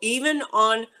people, even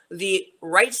on the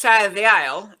right side of the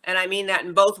aisle, and I mean that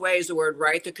in both ways, the word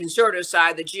right, the conservative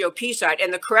side, the GOP side,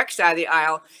 and the correct side of the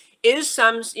aisle, is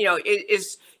some,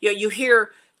 you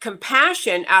hear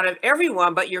compassion out of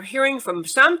everyone, but you're hearing from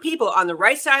some people on the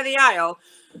right side of the aisle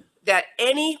that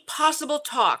any possible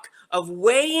talk of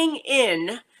weighing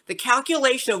in the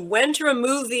calculation of when to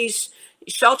remove these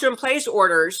shelter-in-place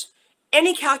orders,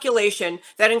 any calculation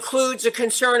that includes a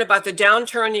concern about the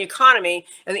downturn in the economy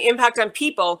and the impact on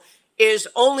people, is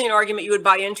only an argument you would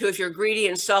buy into if you're greedy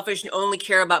and selfish and only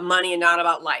care about money and not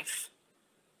about life.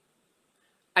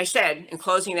 I said in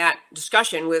closing that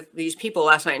discussion with these people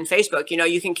last night on Facebook, you know,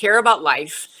 you can care about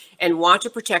life and want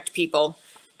to protect people,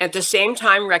 at the same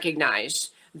time recognize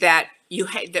that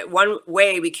that one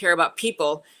way we care about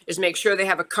people is make sure they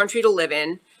have a country to live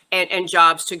in and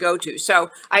jobs to go to.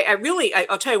 So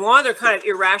I'll tell you one other kind of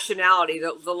irrationality,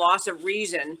 the loss of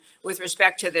reason with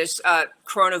respect to this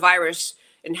coronavirus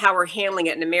and how we're handling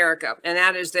it in America. And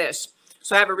that is this.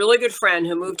 So I have a really good friend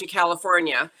who moved to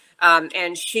California,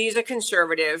 and she's a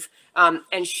conservative.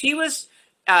 And she was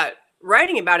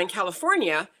writing about in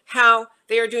California how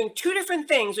they are doing two different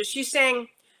things. So she's saying,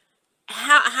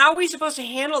 how are we supposed to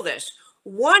handle this?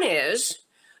 One is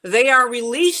they are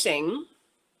releasing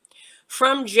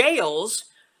from jails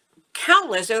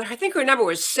countless, I think her number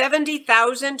was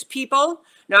 70,000 people.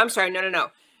 No, I'm sorry.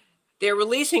 No. They're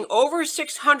releasing over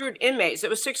 600 inmates. It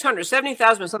was 600,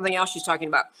 70,000 was something else she's talking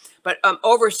about. But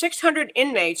over 600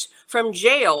 inmates from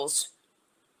jails,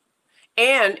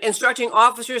 and instructing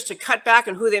officers to cut back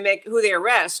on who they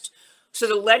arrest. So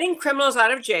they're letting criminals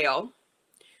out of jail.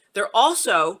 They're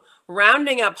also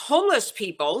rounding up homeless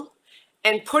people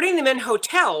and putting them in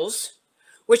hotels,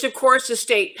 which of course the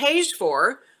state pays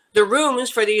for, the rooms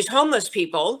for these homeless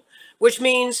people, which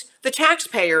means the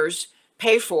taxpayers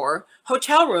pay for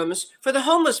hotel rooms for the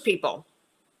homeless people.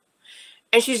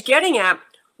 And she's getting at,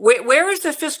 where is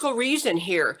the fiscal reason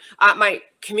here? My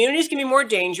community's gonna be more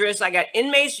dangerous. I got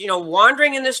inmates,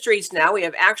 wandering in the streets now. We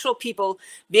have actual people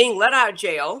being let out of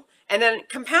jail. And then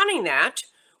compounding that,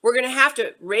 we're gonna have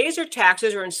to raise our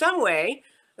taxes, or in some way,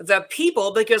 the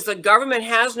people, because the government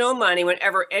has no money.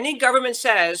 Whenever any government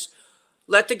says,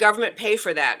 let the government pay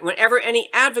for that. Whenever any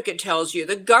advocate tells you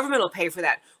the government will pay for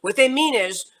that, what they mean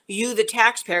is you, the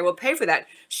taxpayer, will pay for that.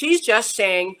 She's just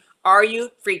saying, are you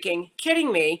freaking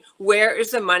kidding me? Where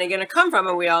is the money going to come from?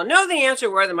 And we all know the answer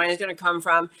where the money is going to come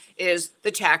from is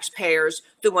the taxpayers,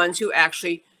 the ones who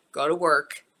actually go to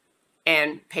work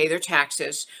and pay their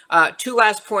taxes. Two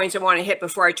last points I want to hit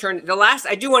before I turn.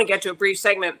 I do want to get to a brief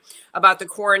segment about the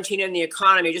quarantine and the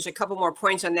economy, just a couple more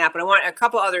points on that. But I want a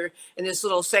couple other in this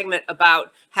little segment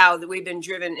about how we've been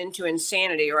driven into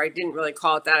insanity, or I didn't really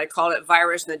call it that. I called it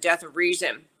virus and the death of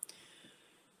reason.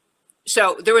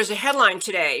 So there was a headline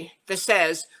today that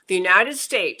says the United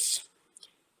States,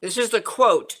 this is the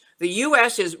quote, the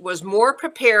U.S. was more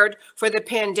prepared for the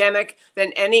pandemic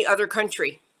than any other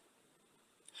country.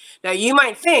 Now, you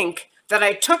might think that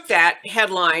I took that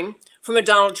headline from a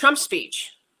Donald Trump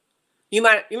speech. You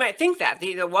might think that.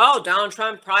 Well, Donald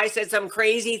Trump probably said some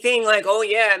crazy thing like, oh,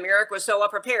 yeah, America was so well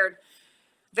prepared.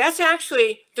 That's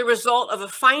actually the result of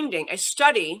a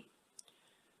study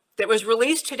that was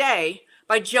released today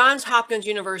by Johns Hopkins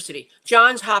University.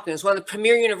 Johns Hopkins, one of the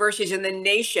premier universities in the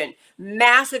nation,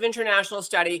 massive international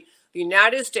study. The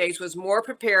United States was more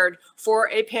prepared for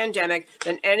a pandemic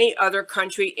than any other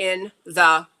country in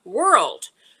the world.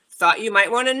 Thought you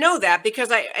might want to know that,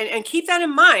 because and keep that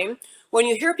in mind when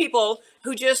you hear people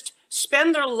who just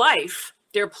spend their life,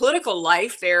 their political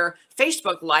life, their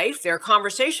Facebook life, their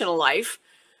conversational life,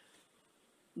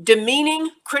 demeaning,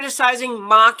 criticizing,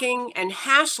 mocking, and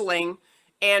hassling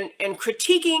and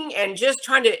critiquing and just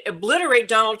trying to obliterate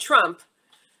Donald Trump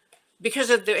because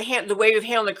of the way we've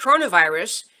handled the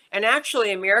coronavirus. And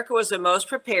actually, America was the most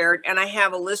prepared. And I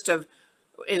have a list of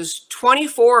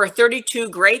 24 or 32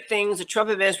 great things the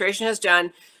Trump administration has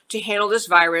done to handle this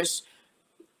virus.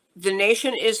 The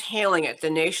nation is handling it. The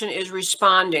nation is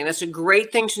responding. That's a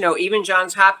great thing to know. Even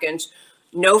Johns Hopkins,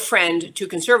 no friend to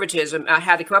conservatism,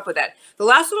 had to come up with that. The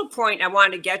last little point I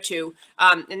wanted to get to,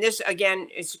 and this again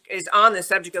is on the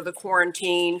subject of the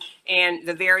quarantine and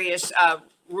the various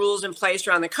rules in place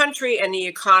around the country and the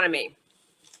economy.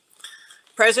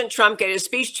 President Trump gave his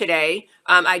speech today.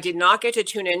 I did not get to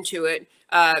tune into it.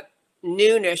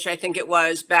 Noonish, I think it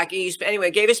was, back east. But anyway,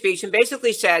 gave a speech and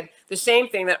basically said the same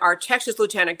thing that our Texas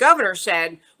lieutenant governor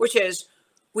said, which is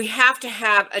we have to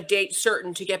have a date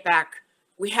certain to get back.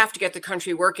 We have to get the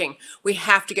country working. We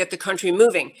have to get the country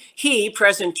moving.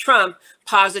 President Trump,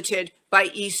 posited by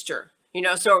Easter,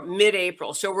 so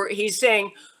mid-April. So he's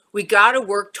saying we got to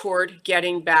work toward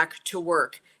getting back to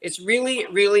work. It's really,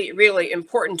 really, really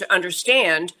important to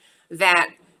understand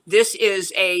that this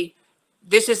is a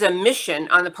mission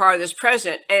on the part of this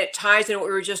president, and it ties in what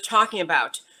we were just talking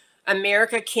about.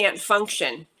 America cannot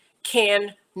function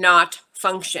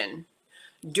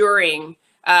during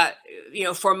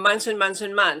for months and months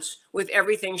and months with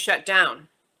everything shut down.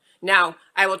 Now,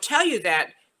 I will tell you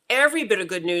that every bit of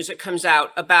good news that comes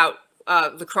out about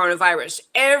the coronavirus,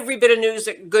 every bit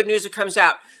of good news that comes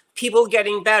out, people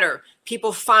getting better,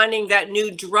 people finding that new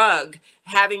drug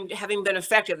having been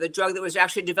effective, the drug that was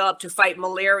actually developed to fight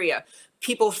malaria,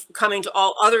 people coming to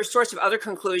all other sorts of other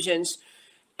conclusions.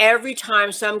 Every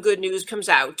time some good news comes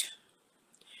out,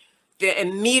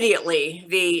 immediately,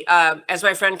 as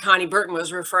my friend Konni Burton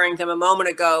was referring to them a moment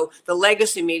ago, the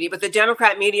legacy media, but the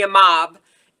Democrat media mob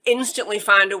instantly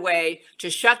find a way to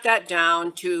shut that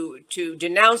down, to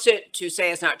denounce it, to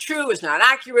say it's not true, it's not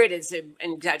accurate, it's an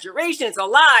exaggeration, it's a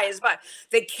lie. But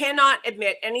they cannot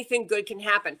admit anything good can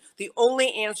happen. The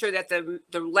only answer that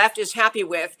the left is happy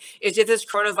with is if this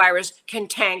coronavirus can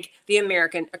tank the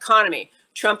American economy.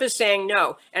 Trump is saying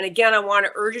no. And again, I want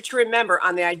to urge you to remember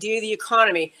on the idea of the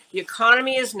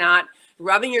economy is not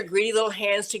rubbing your greedy little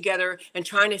hands together and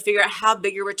trying to figure out how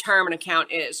big your retirement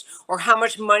account is or how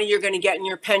much money you're going to get in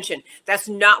your pension. That's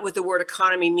not what the word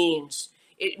economy means.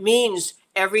 It means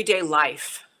everyday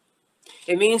life.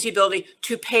 It means the ability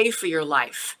to pay for your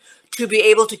life, to be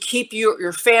able to keep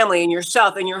your family and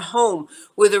yourself and your home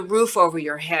with a roof over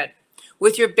your head,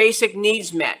 with your basic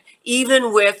needs met.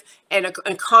 Even with an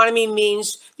economy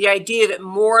means the idea that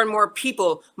more and more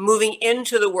people moving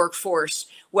into the workforce,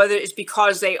 whether it's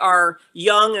because they are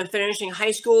young and finishing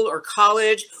high school or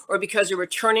college, or because they're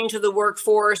returning to the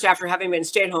workforce after having been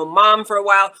stay-at-home mom for a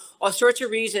while, all sorts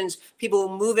of reasons people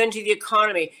will move into the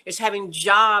economy, is having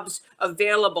jobs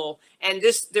available. And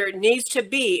there needs to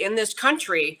be in this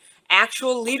country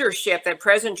actual leadership that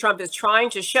President Trump is trying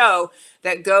to show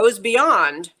that goes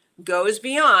beyond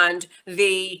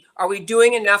the, are we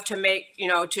doing enough to make,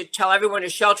 to tell everyone to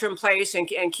shelter in place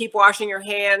and keep washing your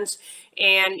hands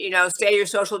and, stay your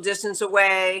social distance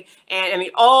away. And I mean,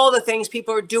 all the things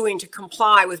people are doing to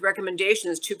comply with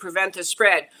recommendations to prevent the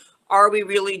spread. Are we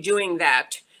really doing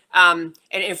that? And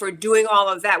if we're doing all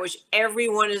of that, which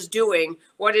everyone is doing,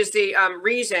 what is the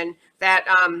reason that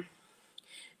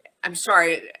I'm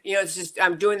sorry, it's just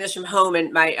I'm doing this from home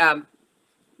and my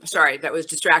sorry, that was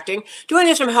distracting. Doing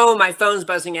this from home, my phone's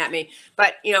buzzing at me.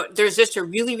 But, there's just a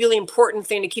really, really important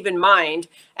thing to keep in mind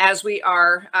as we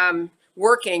are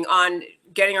working on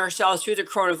getting ourselves through the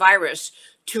coronavirus,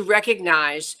 to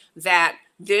recognize that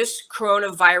this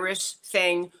coronavirus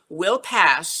thing will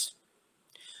pass.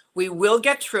 We will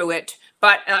get through it.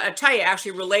 But I'll tell you,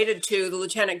 actually related to the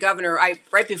lieutenant governor,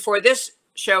 right before this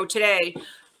show today,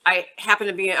 I happened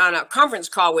to be on a conference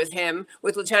call with him,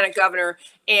 with Lieutenant Governor,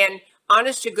 and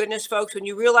honest to goodness, folks, when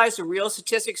you realize the real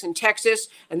statistics in Texas,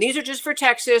 and these are just for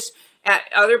Texas,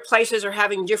 other places are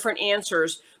having different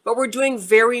answers, but we're doing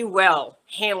very well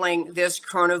handling this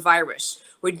coronavirus.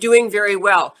 We're doing very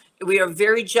well. We are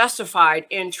very justified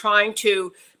in trying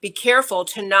to be careful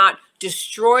to not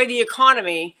destroy the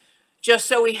economy just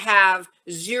so we have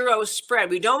zero spread.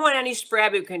 We don't want any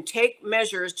spread. We can take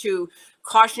measures to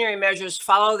cautionary measures,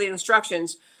 follow the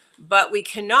instructions, but we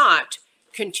cannot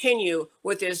continue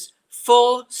with this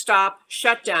full stop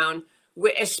shutdown,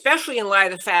 especially in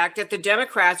light of the fact that the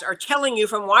Democrats are telling you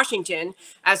from Washington,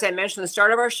 as I mentioned at the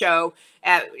start of our show,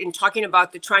 in talking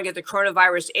about trying to get the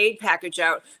coronavirus aid package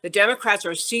out, the Democrats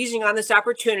are seizing on this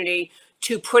opportunity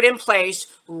to put in place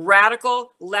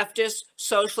radical leftist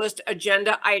socialist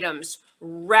agenda items,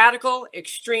 radical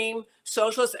extreme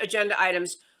socialist agenda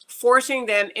items, forcing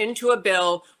them into a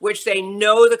bill which they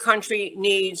know the country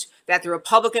needs, that the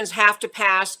Republicans have to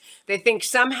pass. They think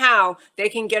somehow they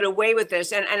can get away with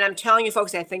this. And I'm telling you,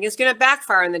 folks, I think it's going to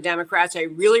backfire on the Democrats. I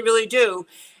really, really do.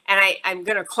 And I'm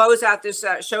going to close out this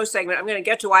show segment. I'm going to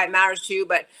get to why it matters to you,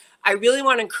 but I really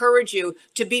want to encourage you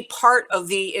to be part of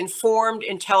the informed,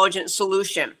 intelligent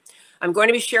solution. I'm going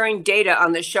to be sharing data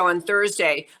on this show on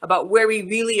Thursday about where we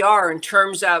really are in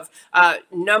terms of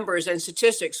numbers and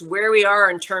statistics, where we are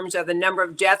in terms of the number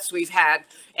of deaths we've had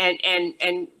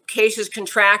and cases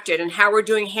contracted, and how we're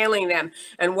doing handling them,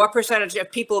 and what percentage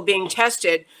of people being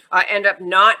tested end up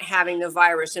not having the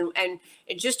virus. And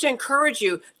just to encourage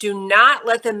you, do not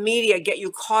let the media get you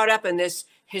caught up in this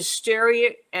hysteria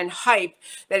and hype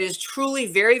that is truly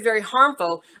very, very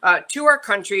harmful to our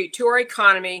country, to our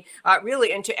economy,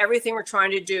 really, and to everything we're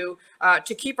trying to do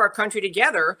to keep our country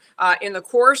together in the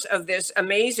course of this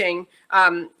amazing,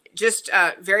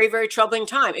 very, very troubling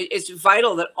time. It's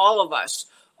vital that all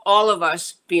of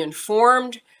us be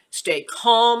informed, stay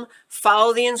calm,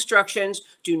 follow the instructions,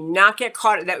 do not get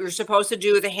caught that we're supposed to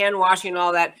do the hand washing and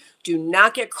all that. Do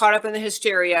not get caught up in the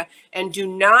hysteria, and do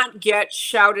not get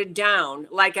shouted down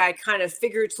like I kind of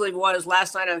figuratively was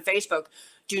last night on Facebook.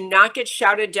 Do not get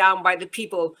shouted down by the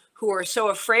people who are so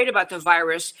afraid about the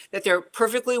virus that they're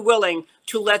perfectly willing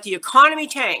to let the economy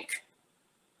tank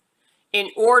in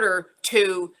order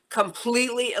to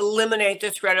completely eliminate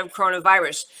the threat of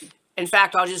coronavirus. In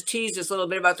fact, I'll just tease this a little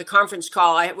bit about the conference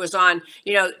call I was on.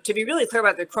 To be really clear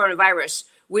about the coronavirus,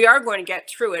 we are going to get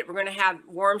through it. We're going to have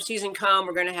warm season come.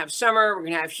 We're going to have summer. We're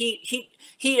going to have heat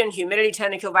and humidity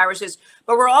tend to kill viruses.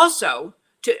 But we're also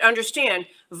to understand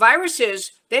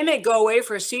viruses, they may go away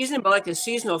for a season, but like the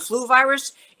seasonal flu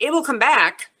virus, it will come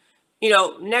back.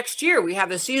 Next year we have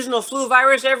the seasonal flu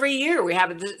virus every year. We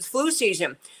have the flu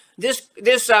season. This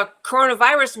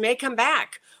coronavirus may come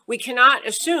back. We cannot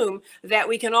assume that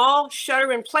we can all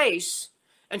shutter in place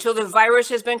until the virus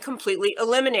has been completely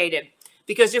eliminated.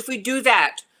 Because if we do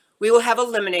that, we will have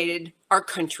eliminated our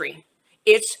country.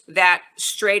 It's that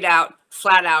straight out,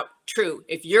 flat out true.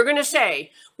 If you're going to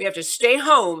say we have to stay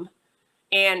home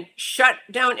and shut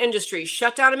down industry,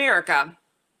 shut down America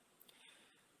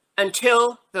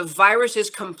until the virus is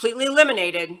completely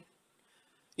eliminated,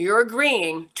 you're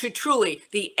agreeing to truly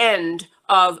the end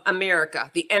of America,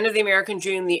 the end of the American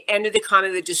dream, the end of the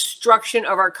economy, the destruction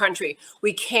of our country.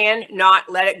 We cannot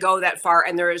let it go that far.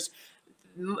 And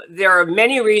there are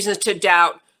many reasons to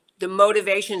doubt the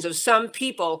motivations of some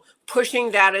people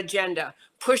pushing that agenda,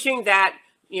 pushing that,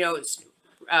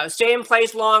 stay in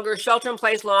place longer, shelter in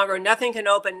place longer, nothing can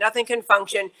open, nothing can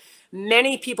function.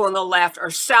 Many people on the left are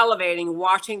salivating,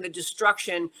 watching the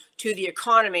destruction to the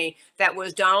economy that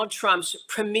was Donald Trump's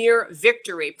premier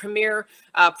victory, premier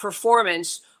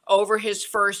performance over his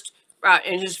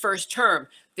in his first term.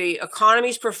 The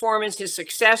economy's performance, his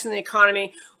success in the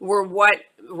economy were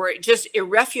just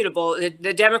irrefutable.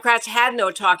 The Democrats had no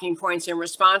talking points in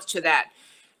response to that.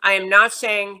 I am not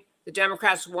saying the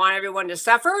Democrats want everyone to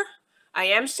suffer. I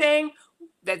am saying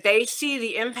that they see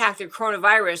the impact of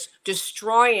coronavirus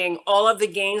destroying all of the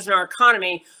gains in our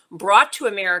economy brought to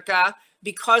America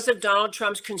because of Donald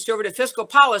Trump's conservative fiscal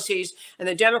policies, and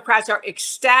the Democrats are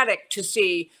ecstatic to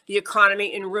see the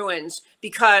economy in ruins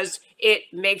because it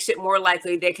makes it more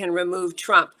likely they can remove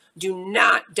Trump. Do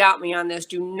not doubt me on this.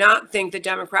 Do not think the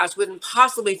Democrats wouldn't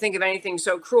possibly think of anything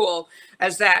so cruel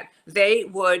as that. They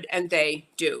would, and they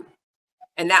do.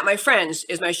 And that, my friends,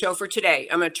 is my show for today.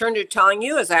 I'm going to turn to telling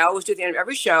you, as I always do at the end of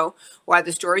every show, why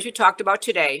the stories we talked about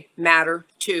today matter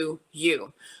to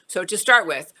you. So to start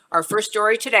with, our first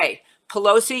story today,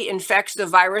 Pelosi infects the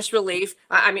virus relief.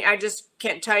 I mean, I just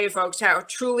can't tell you, folks, how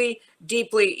truly,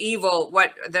 deeply evil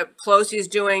what the Pelosi is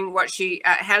doing, what she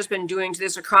has been doing to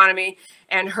this economy,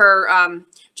 and her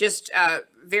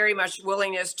very much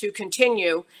willingness to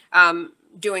continue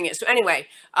doing it. So anyway,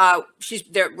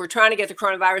 we're trying to get the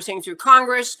coronavirus thing through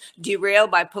Congress, derailed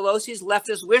by Pelosi's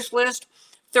leftist wish list.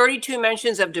 32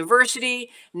 mentions of diversity,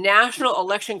 national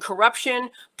election corruption,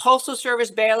 postal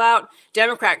service bailout,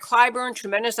 Democrat Clyburn,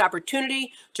 tremendous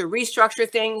opportunity to restructure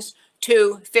things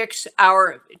to fix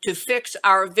our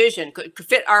vision,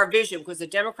 fit our vision, because the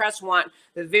Democrats want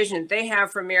the vision they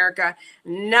have for America,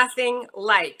 nothing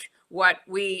like what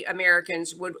we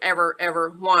Americans would ever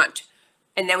want.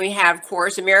 And then we have, of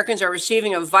course, Americans are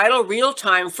receiving a vital,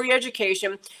 real-time, free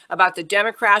education about the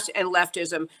Democrats and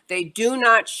leftism. They do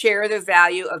not share the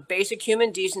value of basic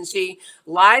human decency.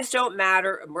 Lives don't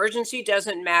matter. Emergency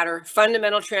doesn't matter.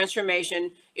 Fundamental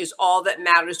transformation is all that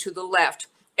matters to the left.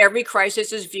 Every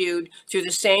crisis is viewed through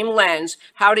the same lens,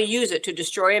 how to use it to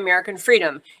destroy American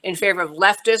freedom in favor of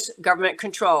leftist government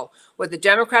control. What the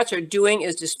Democrats are doing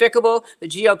is despicable. The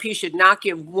GOP should not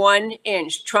give 1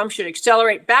 inch. Trump should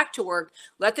accelerate back to work.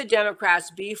 Let the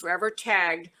Democrats be forever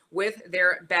tagged with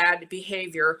their bad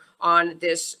behavior on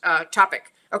this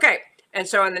topic. Okay, and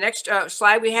so on the next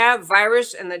slide, we have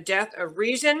virus and the death of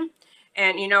reason.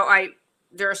 And, you know,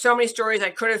 there are so many stories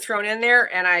I could have thrown in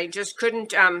there, and I just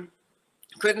couldn't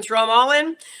throw them all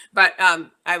in, but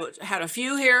had a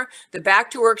few here. The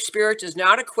back to work spirit does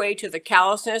not equate to the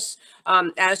callousness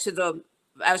as to the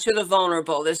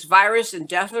vulnerable. This virus and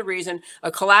death of the reason,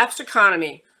 a collapsed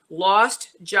economy,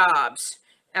 lost jobs.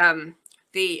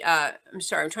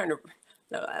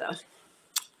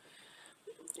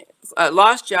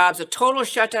 Lost jobs, a total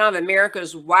shutdown of America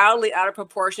is wildly out of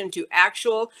proportion to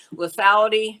actual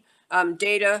lethality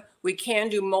data. We can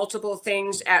do multiple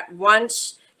things at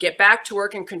once. Get back to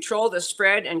work and control the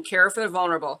spread and care for the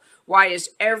vulnerable. Why is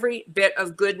every bit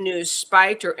of good news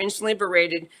spiked or instantly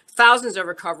berated? Thousands of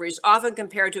recoveries, often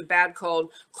compared to a bad cold.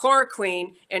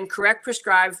 Chloroquine in correct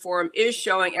prescribed form is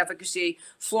showing efficacy.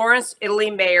 Florence,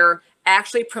 Italy mayor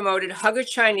actually promoted Hug a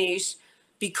Chinese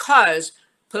because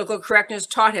political correctness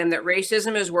taught him that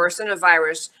racism is worse than a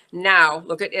virus. Now,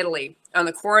 look at Italy. On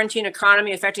the quarantine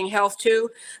economy affecting health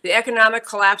too, the economic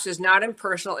collapse is not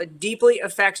impersonal. It deeply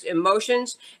affects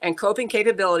emotions and coping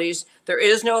capabilities. There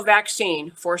is no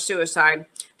vaccine for suicide.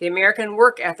 The American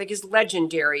work ethic is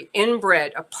legendary,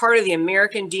 inbred, a part of the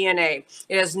American DNA.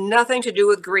 It has nothing to do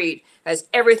with greed. It has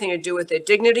everything to do with the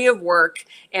dignity of work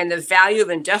and the value of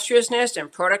industriousness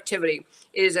and productivity.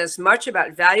 It is as much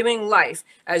about valuing life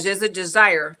as is the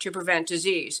desire to prevent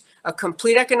disease. A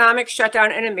complete economic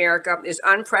shutdown in America is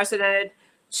unprecedented,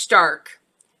 stark,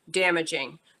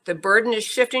 damaging. The burden is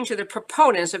shifting to the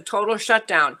proponents of total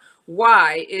shutdown.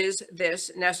 Why is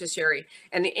this necessary?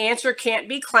 And the answer can't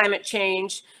be climate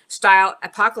change style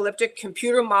apocalyptic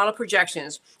computer model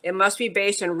projections. It must be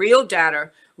based on real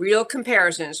data, real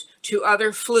comparisons to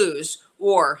other flus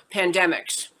or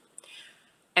pandemics.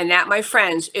 And that, my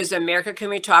friends, is America Can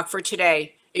We Talk for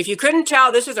today. If you couldn't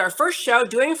tell, this is our first show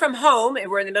doing from home, and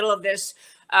we're in the middle of this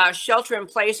shelter in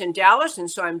place in Dallas.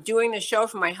 And so I'm doing the show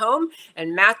from my home.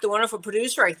 And Matt, the wonderful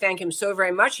producer, I thank him so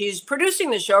very much. He's producing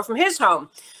the show from his home.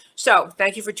 So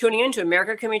thank you for tuning in to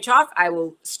America Can We Talk. I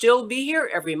will still be here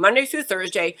every Monday through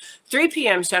Thursday, 3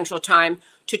 p.m. Central Time,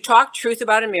 to talk truth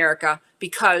about America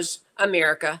because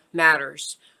America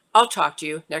matters. I'll talk to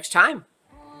you next time.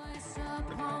 Voice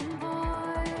upon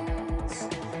voice,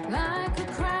 like a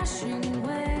crashing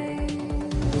wave.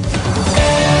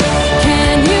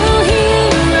 Can you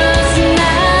hear us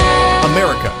now?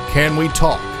 America Can We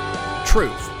Talk?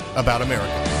 Truth about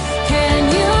America.